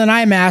sleeping with an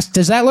eye mask.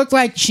 Does that look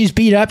like she's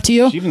beat up to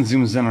you? She even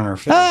zooms in on her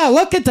face. Oh,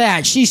 look at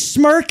that. She's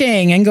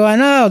smirking and going,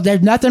 oh,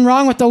 there's nothing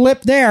wrong with the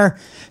lip there.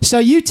 So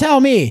you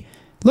tell me.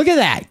 Look at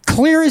that.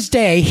 Clear as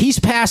day. He's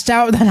passed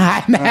out with an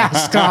eye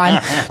mask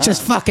on.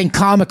 Just fucking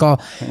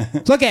comical.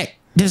 Look at.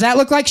 Does that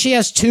look like she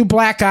has 2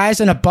 black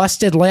eyes and a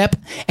busted lip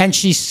and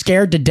she's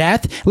scared to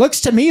death? Looks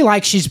to me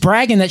like she's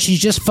bragging that she's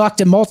just fucked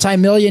a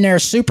multimillionaire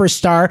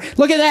superstar.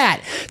 Look at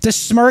that. The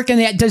smirk and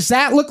the... Does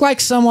that look like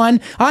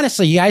someone...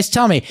 Honestly, you guys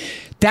tell me.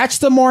 That's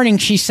the morning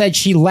she said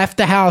she left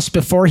the house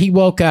before he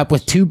woke up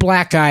with 2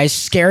 black eyes,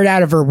 scared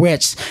out of her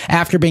wits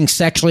after being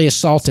sexually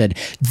assaulted.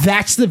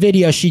 That's the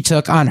video she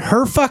took on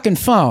her fucking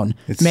phone.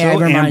 It's May so I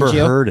remind Amber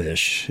you?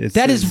 Heard-ish.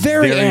 That is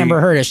very Amber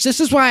Heard-ish. This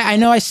is why I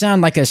know I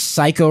sound like a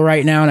psycho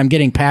right now and I'm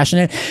getting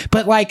passionate.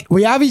 But like,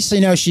 we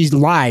obviously know she's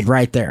lied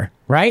right there.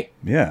 Right?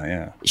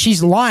 Yeah.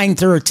 She's lying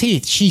through her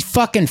teeth. She's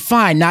fucking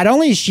fine. Not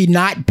only is she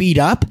not beat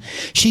up,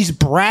 she's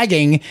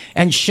bragging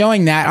and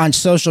showing that on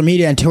social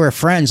media and to her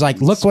friends. Like,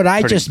 look what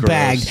I just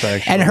bagged.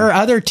 Actually. And her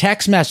other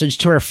text message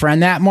to her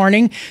friend that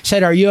morning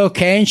said, are you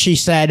okay? And she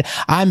said,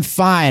 I'm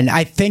fine.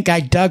 I think I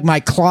dug my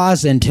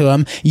claws into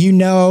him. You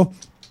know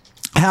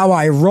how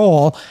I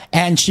roll.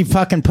 And she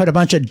fucking put a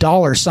bunch of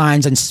dollar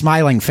signs and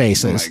smiling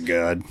faces. Oh my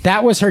God.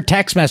 That was her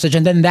text message.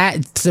 And then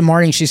that's the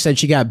morning she said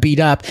she got beat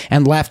up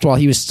and left while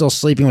he was still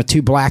sleeping with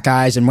 2 black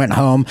eyes and went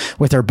home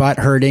with her butt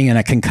hurting and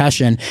a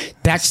concussion.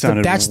 That's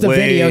the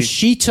video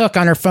she took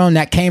on her phone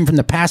that came from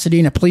the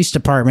Pasadena Police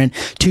Department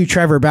to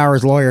Trevor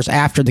Bauer's lawyers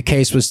after the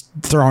case was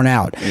thrown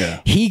out.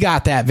 Yeah. He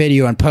got that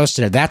video and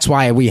posted it. That's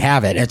why we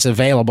have it. It's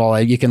available.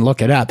 You can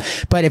look it up.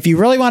 But if you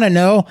really want to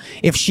know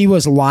if she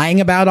was lying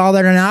about all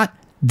that or not,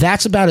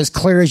 that's about as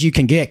clear as you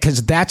can get,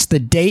 because that's the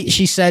date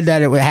she said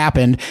that it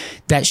happened,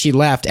 that she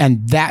left,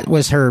 and that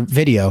was her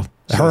video.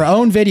 Her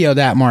own video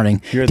that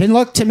morning. Didn't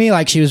look to me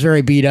like she was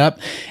very beat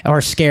up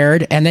or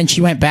scared, and then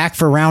she went back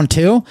for round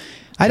 2.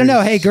 I don't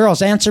know. Hey,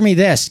 girls, answer me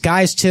this.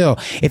 Guys, too.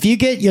 If you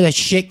get your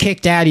shit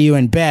kicked out of you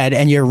in bed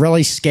and you're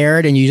really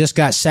scared and you just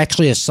got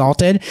sexually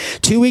assaulted,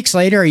 2 weeks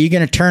later, are you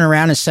going to turn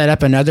around and set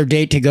up another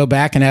date to go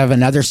back and have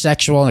another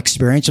sexual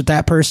experience with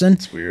that person?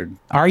 It's weird.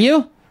 Are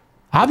you?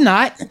 I'm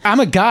not. I'm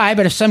a guy,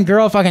 but if some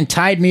girl fucking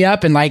tied me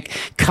up and like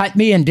cut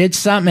me and did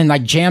something and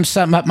like jammed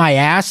something up my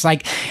ass,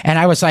 like, and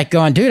I was like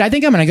going, dude, I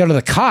think I'm going to go to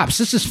the cops.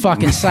 This is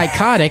fucking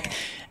psychotic.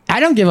 I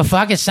don't give a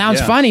fuck. It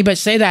sounds funny, but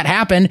say that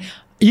happened.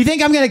 You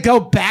think I'm going to go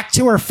back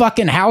to her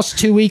fucking house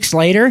 2 weeks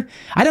later?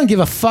 I don't give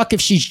a fuck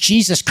if she's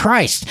Jesus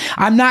Christ.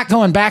 I'm not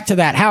going back to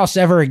that house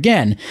ever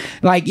again.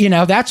 Like, you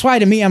know, that's why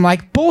to me, I'm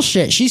like,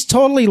 bullshit. She's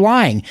totally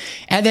lying.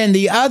 And then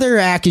the other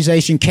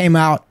accusation came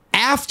out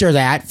after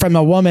that from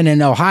a woman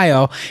in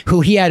Ohio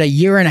who he had a 1.5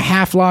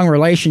 year long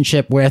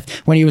relationship with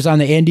when he was on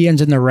the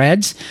Indians and the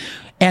Reds.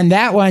 And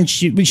that one,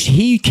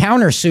 he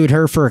countersued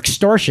her for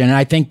extortion. And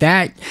I think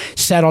that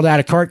settled out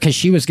of court because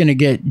she was going to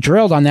get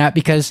drilled on that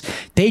because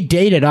they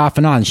dated off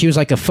and on. She was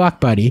like a fuck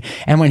buddy.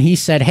 And when he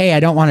said, hey, I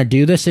don't want to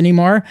do this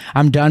anymore.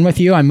 I'm done with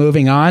you. I'm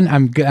moving on.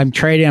 I'm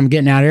trading. I'm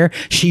getting out of here.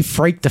 She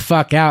freaked the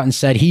fuck out and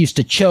said he used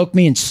to choke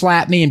me and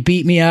slap me and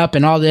beat me up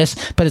and all this.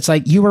 But it's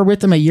like, you were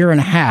with him a 1.5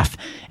 years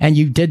and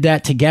you did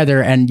that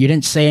together and you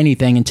didn't say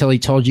anything until he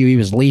told you he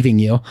was leaving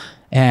you.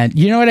 And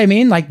you know what I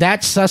mean? Like,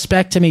 that's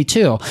suspect to me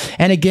too.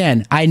 And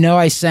again, I know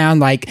I sound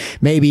like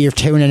maybe you're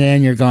tuning in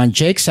and you're going,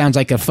 Jake sounds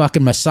like a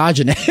fucking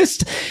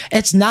misogynist.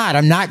 It's not.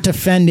 I'm not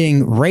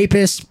defending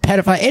rapists,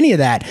 pedophiles, any of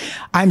that.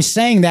 I'm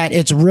saying that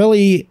it's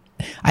really,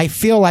 I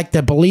feel like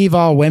the believe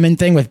all women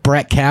thing with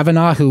Brett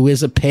Kavanaugh, who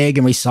is a pig,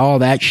 and we saw all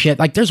that shit.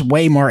 Like, there's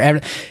way more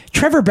evidence.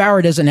 Trevor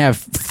Bauer doesn't have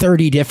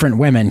 30 different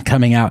women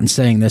coming out and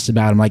saying this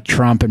about him, like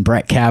Trump and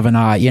Brett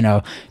Kavanaugh. You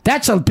know,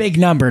 that's a big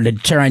number to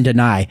try and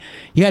deny.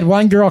 You had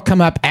one girl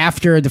come up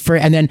after the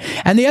first, and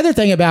the other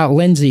thing about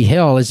Lindsey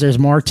Hill is there's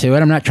more to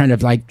it. I'm not trying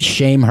to like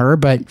shame her,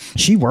 but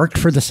she worked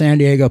for the San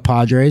Diego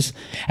Padres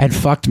and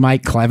fucked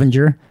Mike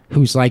Clevenger,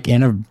 who's like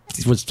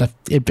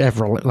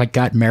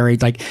got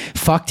married, like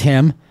fucked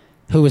him,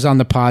 who was on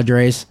the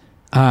Padres,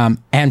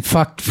 and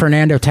fucked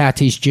Fernando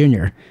Tatis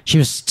Jr. She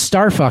was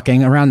star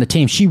fucking around the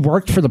team. She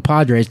worked for the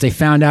Padres. They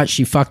found out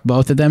she fucked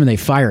both of them and they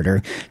fired her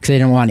because they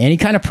didn't want any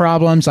kind of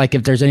problems, like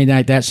if there's anything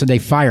like that, so they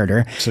fired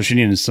her. So she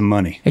needed some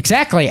money.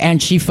 Exactly.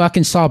 And she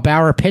fucking saw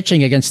Bauer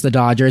pitching against the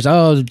Dodgers.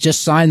 Oh,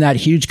 just signed that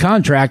huge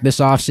contract this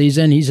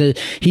offseason.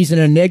 He's an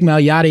enigma,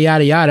 yada,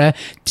 yada, yada.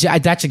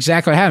 That's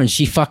exactly what happened.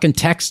 She fucking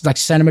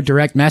sent him a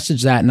direct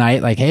message that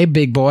night, like, hey,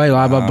 big boy,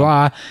 blah, blah,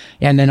 blah.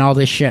 And then all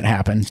this shit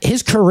happened.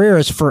 His career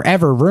is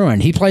forever ruined.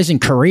 Japan. He plays in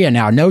Korea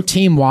now. No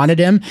team wanted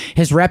him.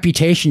 His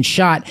reputation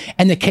shot,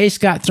 and the case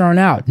got thrown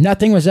out.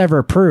 Nothing was ever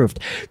approved.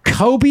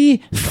 Kobe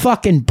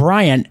fucking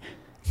Bryant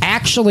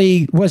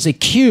actually was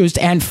accused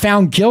and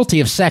found guilty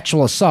of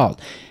sexual assault,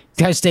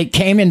 because they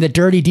came in the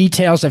dirty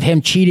details of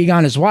him cheating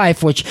on his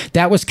wife, which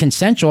that was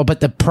consensual.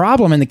 But the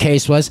problem in the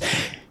case was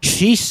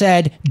she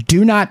said,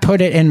 do not put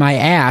it in my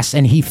ass.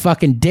 And he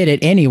fucking did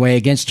it anyway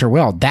against her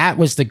will. That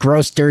was the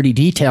gross, dirty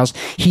details.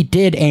 He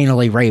did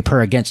anally rape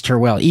her against her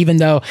will. Even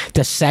though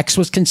the sex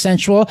was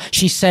consensual,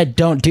 she said,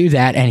 don't do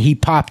that. And he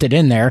popped it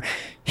in there.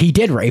 He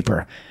did rape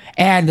her.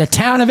 And the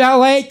town of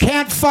LA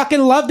can't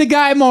fucking love the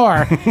guy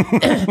more.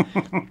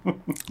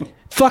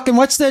 Fucking,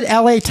 what's the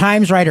LA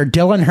Times writer,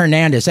 Dylan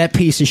Hernandez, that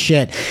piece of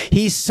shit.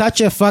 He's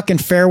such a fucking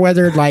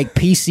fair-weathered, like,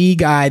 PC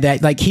guy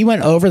that, like, he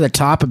went over the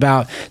top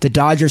about the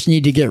Dodgers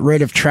need to get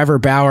rid of Trevor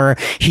Bauer.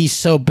 He's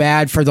so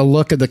bad for the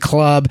look of the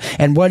club.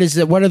 And what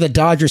are the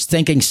Dodgers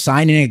thinking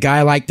signing a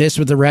guy like this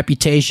with a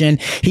reputation?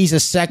 He's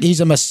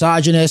a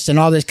misogynist and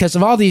all this, because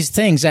of all these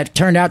things that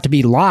turned out to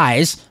be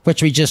lies,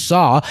 which we just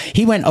saw.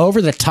 He went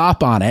over the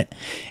top on it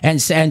and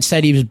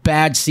said he was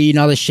bad seed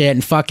and all this shit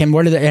and fucking,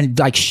 and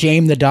like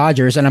shame the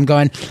Dodgers. And I'm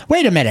going,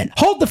 wait a minute,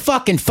 hold the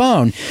fucking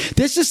phone.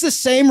 This is the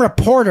same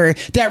reporter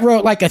that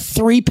wrote like a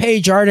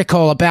 3-page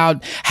article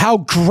about how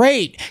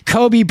great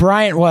Kobe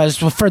Bryant was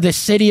for the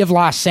city of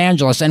Los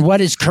Angeles and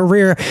what his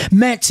career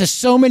meant to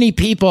so many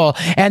people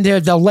and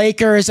the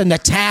Lakers and the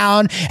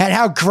town and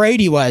how great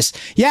he was.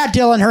 Yeah,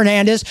 Dylan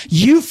Hernandez,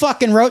 you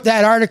fucking wrote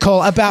that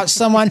article about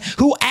someone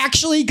who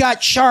actually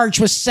got charged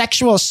with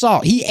sexual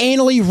assault. He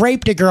anally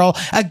raped a girl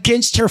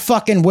against her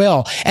fucking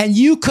will. And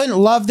you couldn't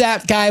love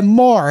that guy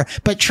more.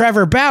 But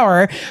Trevor Bauer,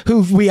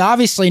 who we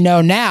obviously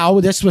know now,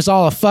 this was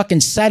all a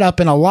fucking setup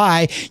and a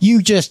lie.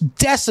 You just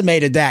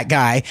decimated that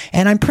guy.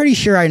 And I'm pretty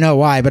sure I know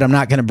why, but I'm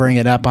not going to bring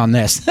it up on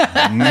this.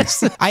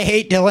 I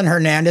hate Dylan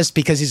Hernandez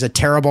because he's a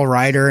terrible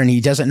writer and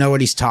he doesn't know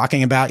what he's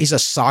talking about. He's a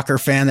soccer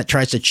fan that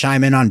tries to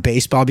chime in on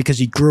baseball because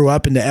he grew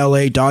up in the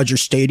LA Dodger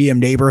Stadium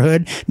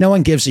neighborhood. No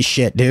one gives a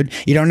shit, dude.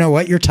 You don't know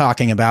what you're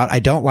talking about. I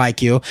don't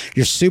like you.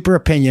 You're super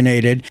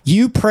opinionated.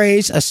 You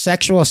praise a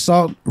sexual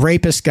assault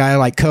rapist guy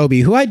like Kobe,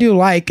 who I do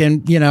like,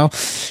 and, you know,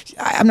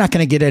 I'm not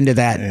going to get into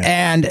that. Yeah.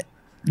 And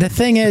the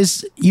thing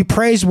is, you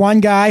praise one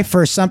guy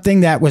for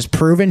something that was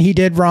proven he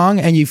did wrong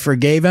and you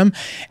forgave him.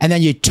 And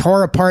then you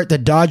tore apart the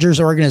Dodgers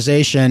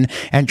organization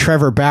and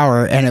Trevor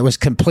Bauer, and it was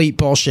complete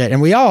bullshit.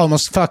 And we all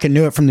almost fucking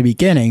knew it from the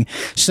beginning.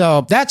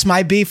 So that's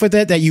my beef with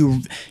it, that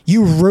you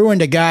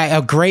ruined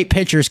a great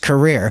pitcher's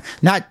career.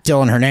 Not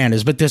Dylan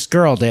Hernandez, but this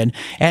girl did.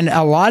 And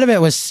a lot of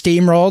it was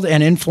steamrolled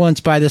and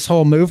influenced by this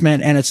whole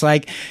movement. And it's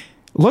like,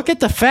 look at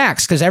the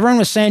facts, because everyone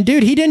was saying,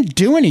 dude, he didn't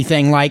do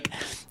anything. Like,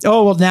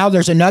 oh, well, now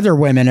there's another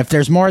woman. If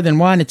there's more than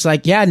one, it's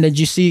like, yeah, and did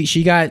you see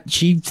she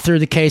threw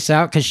the case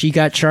out because she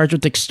got charged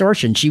with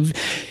extortion.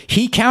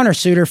 He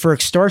countersued her for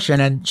extortion,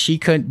 and she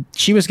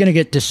was going to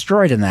get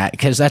destroyed in that,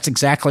 because that's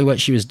exactly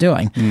what she was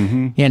doing.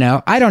 Mm-hmm. You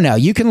know, I don't know.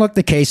 You can look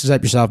the cases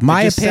up yourself.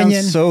 My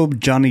opinion. Sounds so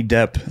Johnny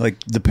Depp, like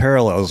the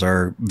parallels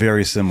are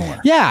very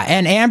similar. Yeah,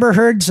 and Amber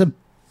Heard's a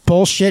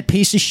bullshit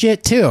piece of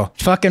shit too.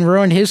 Fucking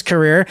ruined his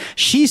career.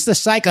 She's the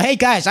psycho. Hey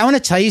guys, I want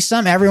to tell you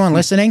something, everyone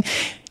listening.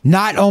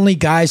 Not only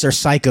guys are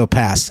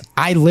psychopaths.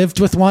 I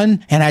lived with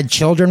one and had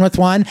children with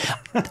one.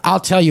 I'll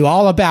tell you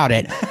all about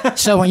it.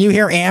 So when you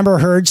hear Amber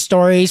Heard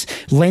stories,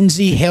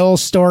 Lindsey Hill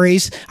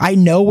stories, I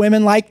know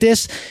women like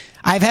this.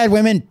 I've had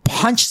women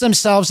punch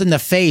themselves in the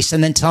face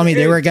and then tell me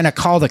they were going to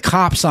call the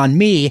cops on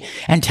me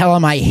and tell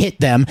them I hit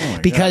them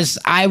because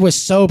I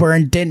was sober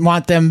and didn't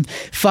want them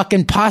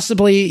fucking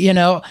possibly, you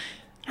know,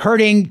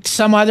 hurting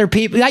some other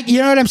people. Like, you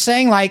know what I'm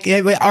saying? Like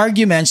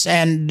arguments,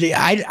 and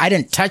I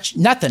didn't touch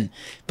nothing.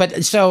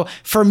 But so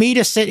for me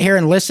to sit here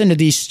and listen to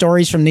these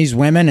stories from these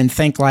women and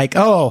think like,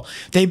 oh,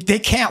 they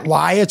can't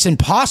lie. It's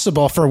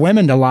impossible for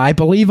women to lie.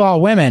 Believe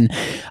all women.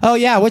 Oh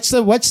yeah.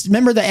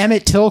 Remember the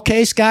Emmett Till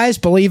case, guys?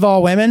 Believe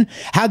all women.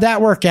 How'd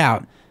that work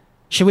out?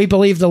 Should we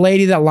believe the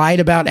lady that lied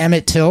about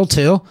Emmett Till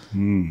too?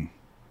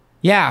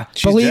 Yeah.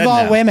 Believe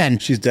all women.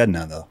 She's dead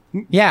now though.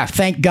 Yeah,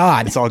 thank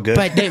God. It's all good.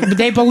 But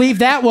they believed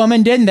that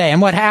woman, didn't they?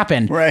 And what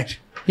happened? Right.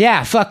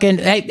 Yeah, fucking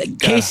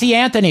Casey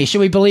Anthony.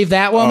 Should we believe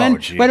that woman?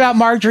 Oh, what about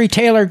Marjorie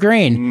Taylor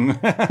Greene?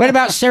 What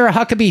about Sarah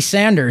Huckabee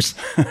Sanders?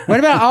 What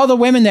about all the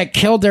women that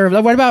killed their...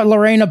 What about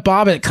Lorena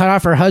Bobbitt that cut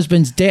off her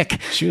husband's dick?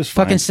 She was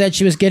fine. Fucking said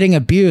she was getting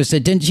abused.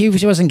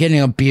 She wasn't getting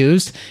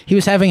abused. He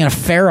was having an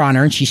affair on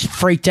her and she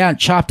freaked out and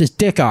chopped his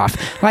dick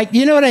off. Like,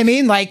 you know what I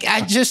mean? Like,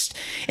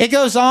 it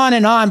goes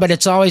on, but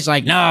it's always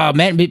like, no,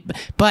 men.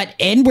 But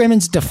in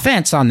women's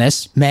defense on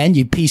this, men,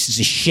 you pieces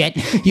of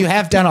shit, you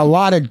have done a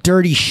lot of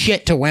dirty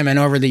shit to women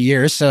over the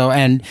years. So,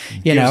 and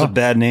you know, a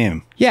bad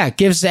name. Yeah, it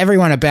gives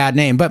everyone a bad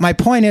name. But my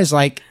point is,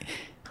 like,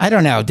 I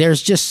don't know.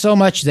 There's just so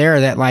much there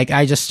that like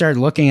I just started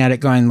looking at it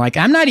going like,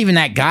 I'm not even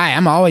that guy.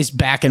 I'm always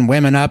backing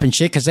women up and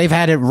shit because they've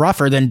had it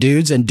rougher than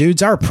dudes, and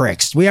dudes are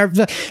pricks. But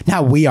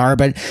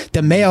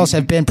the males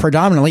have been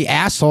predominantly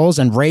assholes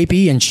and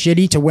rapey and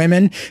shitty to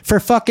women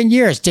for fucking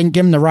years. Didn't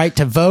give them the right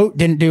to vote,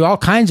 didn't do all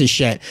kinds of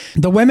shit.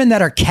 The women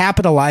that are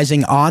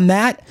capitalizing on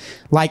that,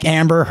 like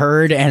Amber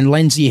Heard and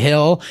Lindsey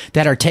Hill,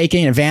 that are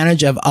taking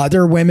advantage of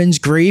other women's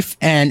grief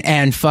and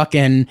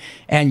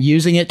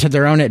using it to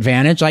their own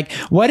advantage. Like,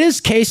 what is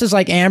cases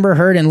like Amber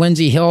Heard and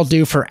Lindsey Hill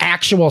do for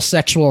actual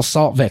sexual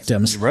assault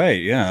victims?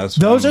 Right, yeah.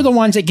 Those are the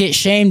ones that get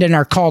shamed and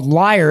are called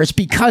liars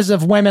because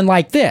of women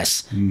like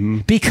this. Mm-hmm.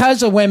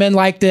 Because of women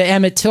like the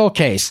Emmett Till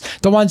case.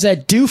 The ones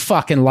that do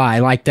fucking lie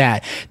like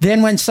that.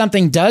 Then when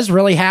something does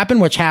really happen,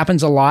 which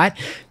happens a lot,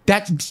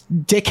 that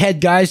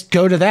dickhead guys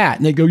go to that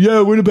and they go,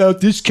 yeah, what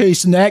about this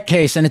case and that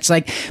case? And it's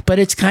like, but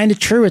it's kind of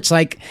true. It's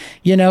like,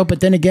 but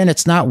then again,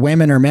 it's not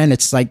women or men.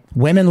 It's like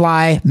women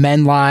lie,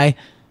 men lie.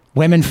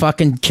 Women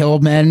fucking kill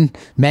men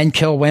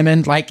kill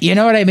women. Like, you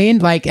know what I mean?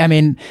 Like, I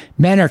mean,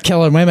 men are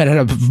killing women at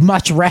a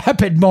much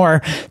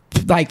more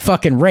like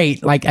fucking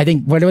rate. Like, I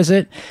think, what was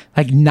it?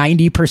 Like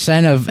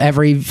 90% of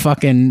every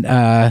fucking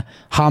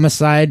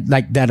homicide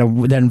like that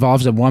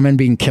involves a woman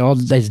being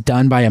killed is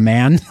done by a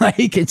man.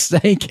 It's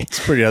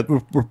pretty.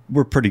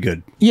 We're pretty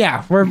good.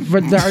 Yeah, our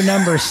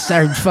numbers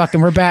are fucking.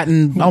 We're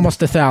batting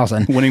almost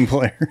 1,000. Winning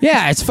player.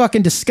 Yeah, it's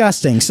fucking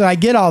disgusting. So I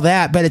get all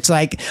that, but it's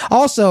like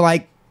also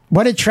like.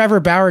 What did Trevor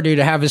Bauer do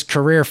to have his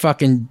career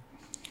fucking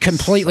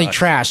completely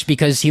trashed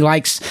because he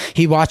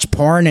watched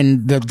porn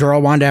and the girl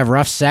wanted to have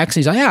rough sex?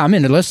 He's like, yeah, I'm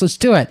into this. Let's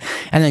do it.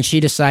 And then she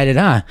decided,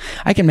 I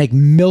can make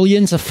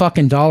millions of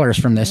fucking dollars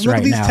from this right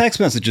now. Look at these text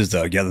messages,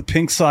 though. Yeah, the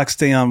pink socks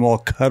stay on while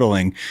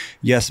cuddling.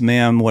 Yes,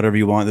 ma'am, whatever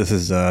you want. This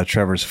is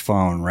Trevor's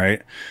phone,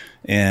 right?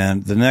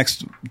 And the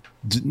next,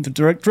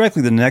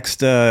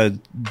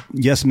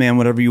 yes, ma'am,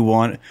 whatever you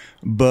want,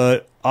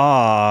 but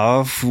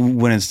off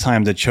when it's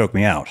time to choke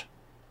me out.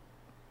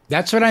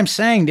 That's what I'm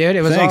saying, dude.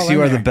 It was Thanks, all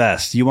you are there. the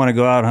best. You want to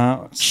go out,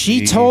 huh?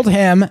 She told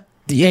him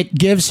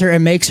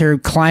it makes her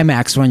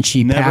climax when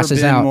she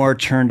passes out. Never been more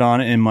turned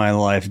on in my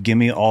life. Give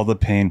me all the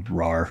pain.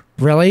 Rawr.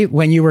 Really?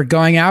 When you were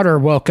going out or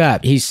woke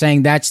up? He's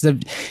saying that's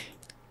the...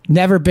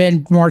 Never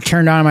been more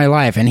turned on in my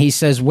life. And he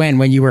says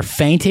when you were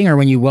fainting or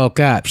when you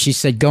woke up? She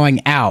said going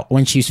out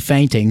when she's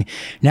fainting.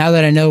 Now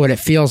that I know what it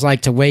feels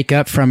like to wake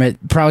up from it,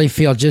 probably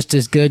feel just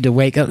as good to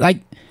wake up. Like...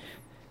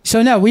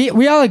 So no,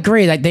 we all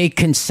agree that they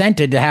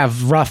consented to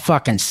have rough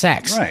fucking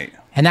sex. Right.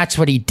 And that's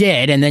what he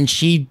did. And then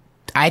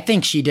I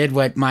think she did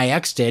what my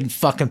ex did,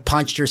 fucking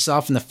punched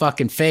herself in the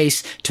fucking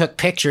face, took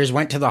pictures,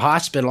 went to the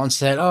hospital and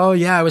said, oh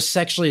yeah, I was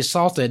sexually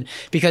assaulted.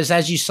 Because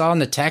as you saw in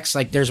the text,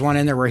 like there's one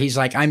in there where he's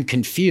like, I'm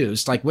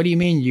confused. Like, what do you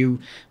mean you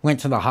went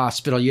to the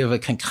hospital? You have a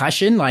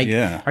concussion? Like,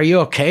 Are you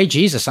okay?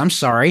 Jesus, I'm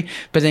sorry.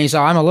 But then he's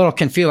like, I'm a little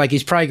confused. Like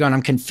he's probably going,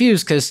 I'm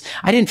confused because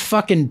I didn't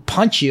fucking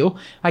punch you.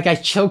 Like I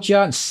choked you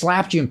out and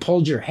slapped you and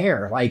pulled your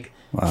hair. Like,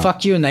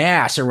 fuck you in the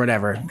ass or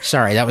whatever.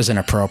 Sorry, that was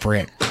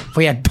inappropriate.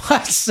 We had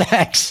butt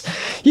sex.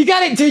 You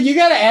gotta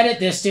edit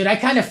this, dude. I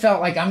kind of felt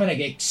like I'm gonna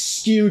get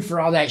skewed for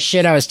all that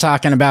shit I was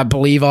talking about.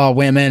 Believe all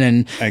women,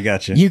 and I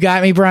got you. You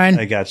got me, Brian.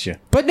 I got you.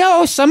 But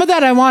no, some of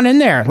that I want in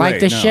there, like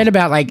the shit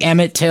about like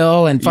Emmett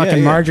Till and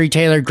fucking Marjorie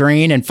Taylor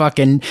Greene and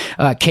fucking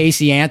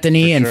Casey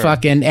Anthony and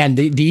fucking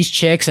these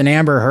chicks and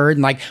Amber Heard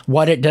and like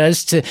what it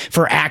does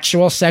for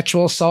actual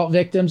sexual assault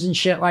victims and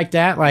shit like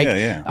that.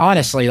 Like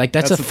honestly, like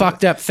that's a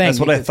fucked up thing. That's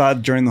what I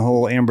thought during the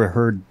whole Amber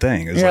Heard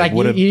thing. You're like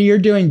you're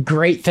doing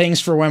great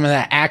things for women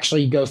that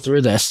actually go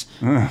through this.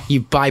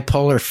 You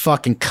bipolar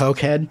fucking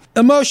cokehead.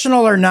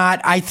 Emotional or not,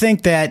 I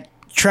think that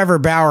Trevor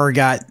Bauer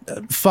got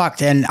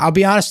fucked, and I'll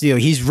be honest with you,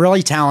 he's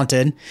really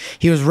talented.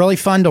 He was really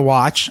fun to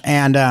watch,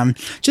 and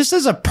just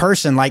as a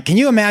person, like, can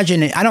you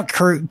imagine? I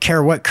don't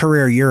care what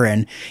career you're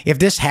in. If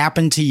this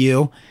happened to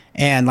you,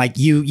 and like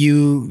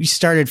you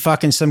started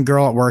fucking some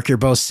girl at work, you're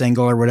both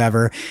single or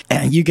whatever,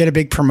 and you get a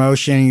big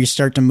promotion and you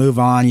start to move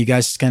on, you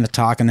guys kind of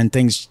talk and then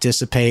things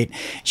dissipate.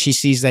 She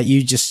sees that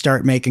you just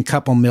start making a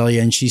couple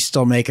million, she's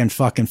still making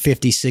fucking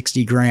 50,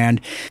 60 grand.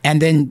 And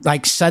then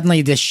like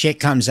suddenly this shit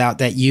comes out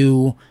that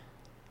you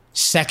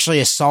sexually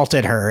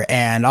assaulted her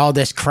and all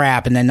this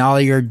crap, and then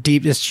all your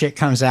deepest shit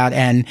comes out,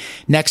 and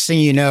next thing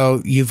you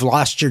know, you've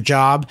lost your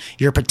job.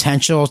 Your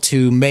potential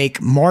to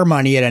make more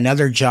money at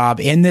another job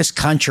in this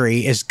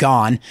country is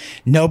gone.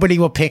 Nobody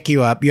will pick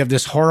you up. You have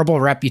this horrible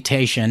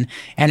reputation,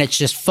 and it's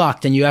just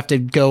fucked, and you have to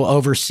go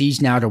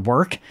overseas now to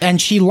work.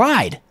 And she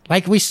lied.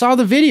 Like, we saw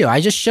the video.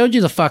 I just showed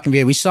you the fucking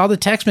video. We saw the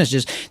text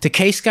messages. The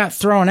case got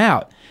thrown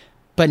out.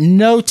 But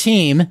no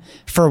team,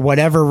 for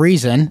whatever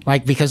reason,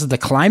 like because of the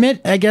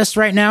climate, I guess,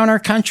 right now in our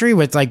country,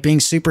 with like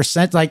being super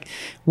like,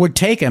 would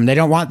take him. They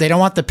don't want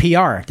the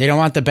PR. They don't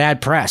want the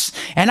bad press.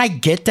 And I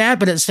get that,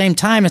 but at the same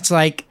time, it's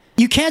like,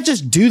 you can't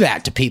just do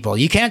that to people.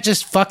 You can't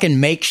just fucking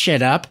make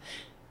shit up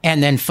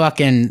and then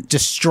fucking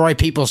destroy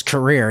people's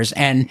careers.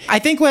 And I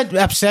think what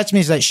upsets me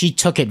is that she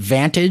took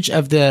advantage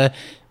of the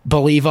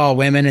believe all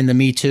women in the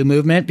Me Too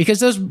movement, because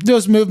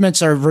those movements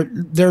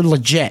they're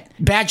legit.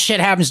 Bad shit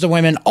happens to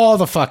women all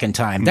the fucking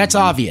time. That's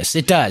obvious.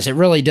 It does. It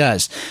really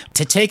does.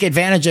 To take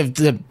advantage of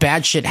the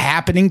bad shit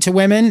happening to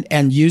women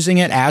and using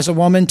it as a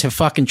woman to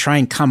fucking try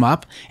and come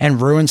up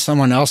and ruin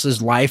someone else's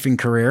life and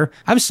career.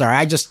 I'm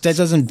sorry. That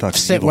doesn't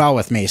sit well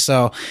with me.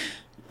 So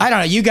I don't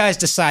know. You guys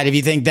decide if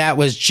you think that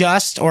was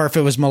just or if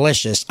it was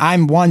malicious.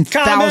 I'm 1,000.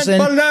 Comment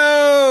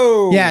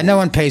below. Yeah, no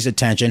one pays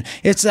attention.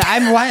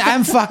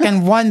 I'm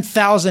fucking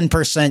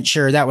 1,000%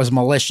 sure that was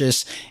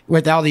malicious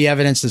with all the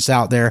evidence that's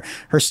out there.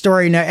 Her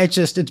story,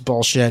 it's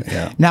bullshit.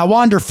 Yeah. Now,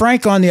 Wander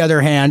Franco, on the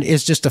other hand,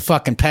 is just a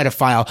fucking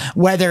pedophile.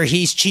 Whether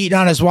he's cheating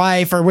on his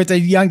wife or with a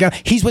young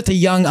guy, he's with a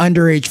young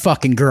underage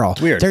fucking girl.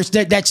 It's weird.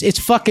 It's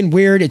fucking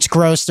weird. It's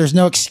gross. There's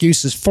no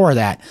excuses for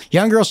that.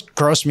 Young girls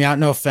gross me out.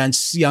 No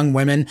offense, young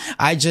women.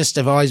 I just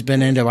have always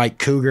been into like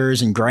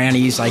cougars and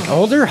grannies, like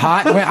older,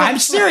 hot. I'm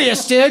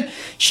serious, dude.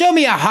 Show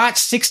me a hot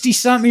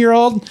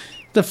 60-something-year-old.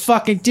 The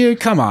fucking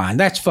dude, come on.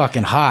 That's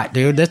fucking hot,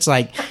 dude. That's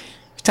like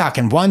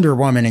talking Wonder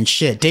Woman and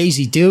shit.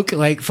 Daisy Duke,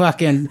 like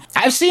fucking.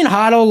 I've seen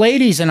hot old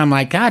ladies, and I'm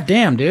like, God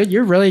damn, dude,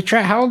 you're really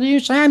how old are you?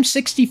 I'm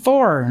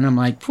 64, and I'm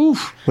like,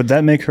 poof. Would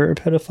that make her a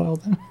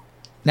pedophile then?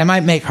 That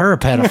might make her a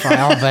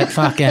pedophile, but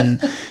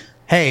fucking.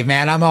 Hey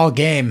man, I'm all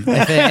game.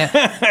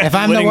 If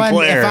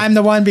I'm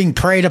the one being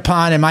preyed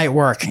upon, it might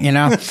work. You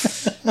know,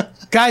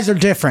 guys are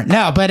different.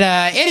 No, but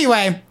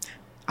anyway,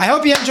 I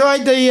hope you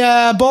enjoyed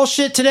the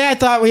bullshit today. I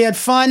thought we had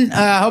fun.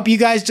 I hope you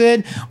guys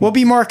did. We'll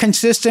be more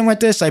consistent with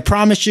this. I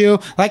promise you.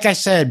 Like I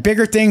said,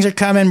 bigger things are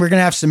coming. We're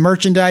gonna have some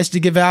merchandise to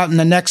give out in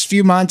the next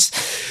few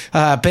months.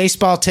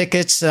 Baseball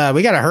tickets.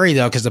 We got to hurry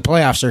though because the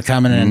playoffs are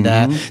coming, and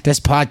this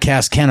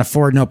podcast can't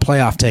afford no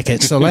playoff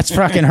tickets. So let's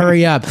fucking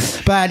hurry up.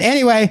 But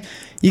anyway.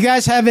 You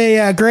guys have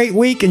a great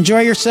week.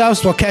 Enjoy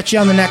yourselves. We'll catch you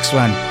on the next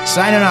one.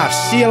 Signing off.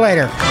 See you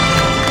later.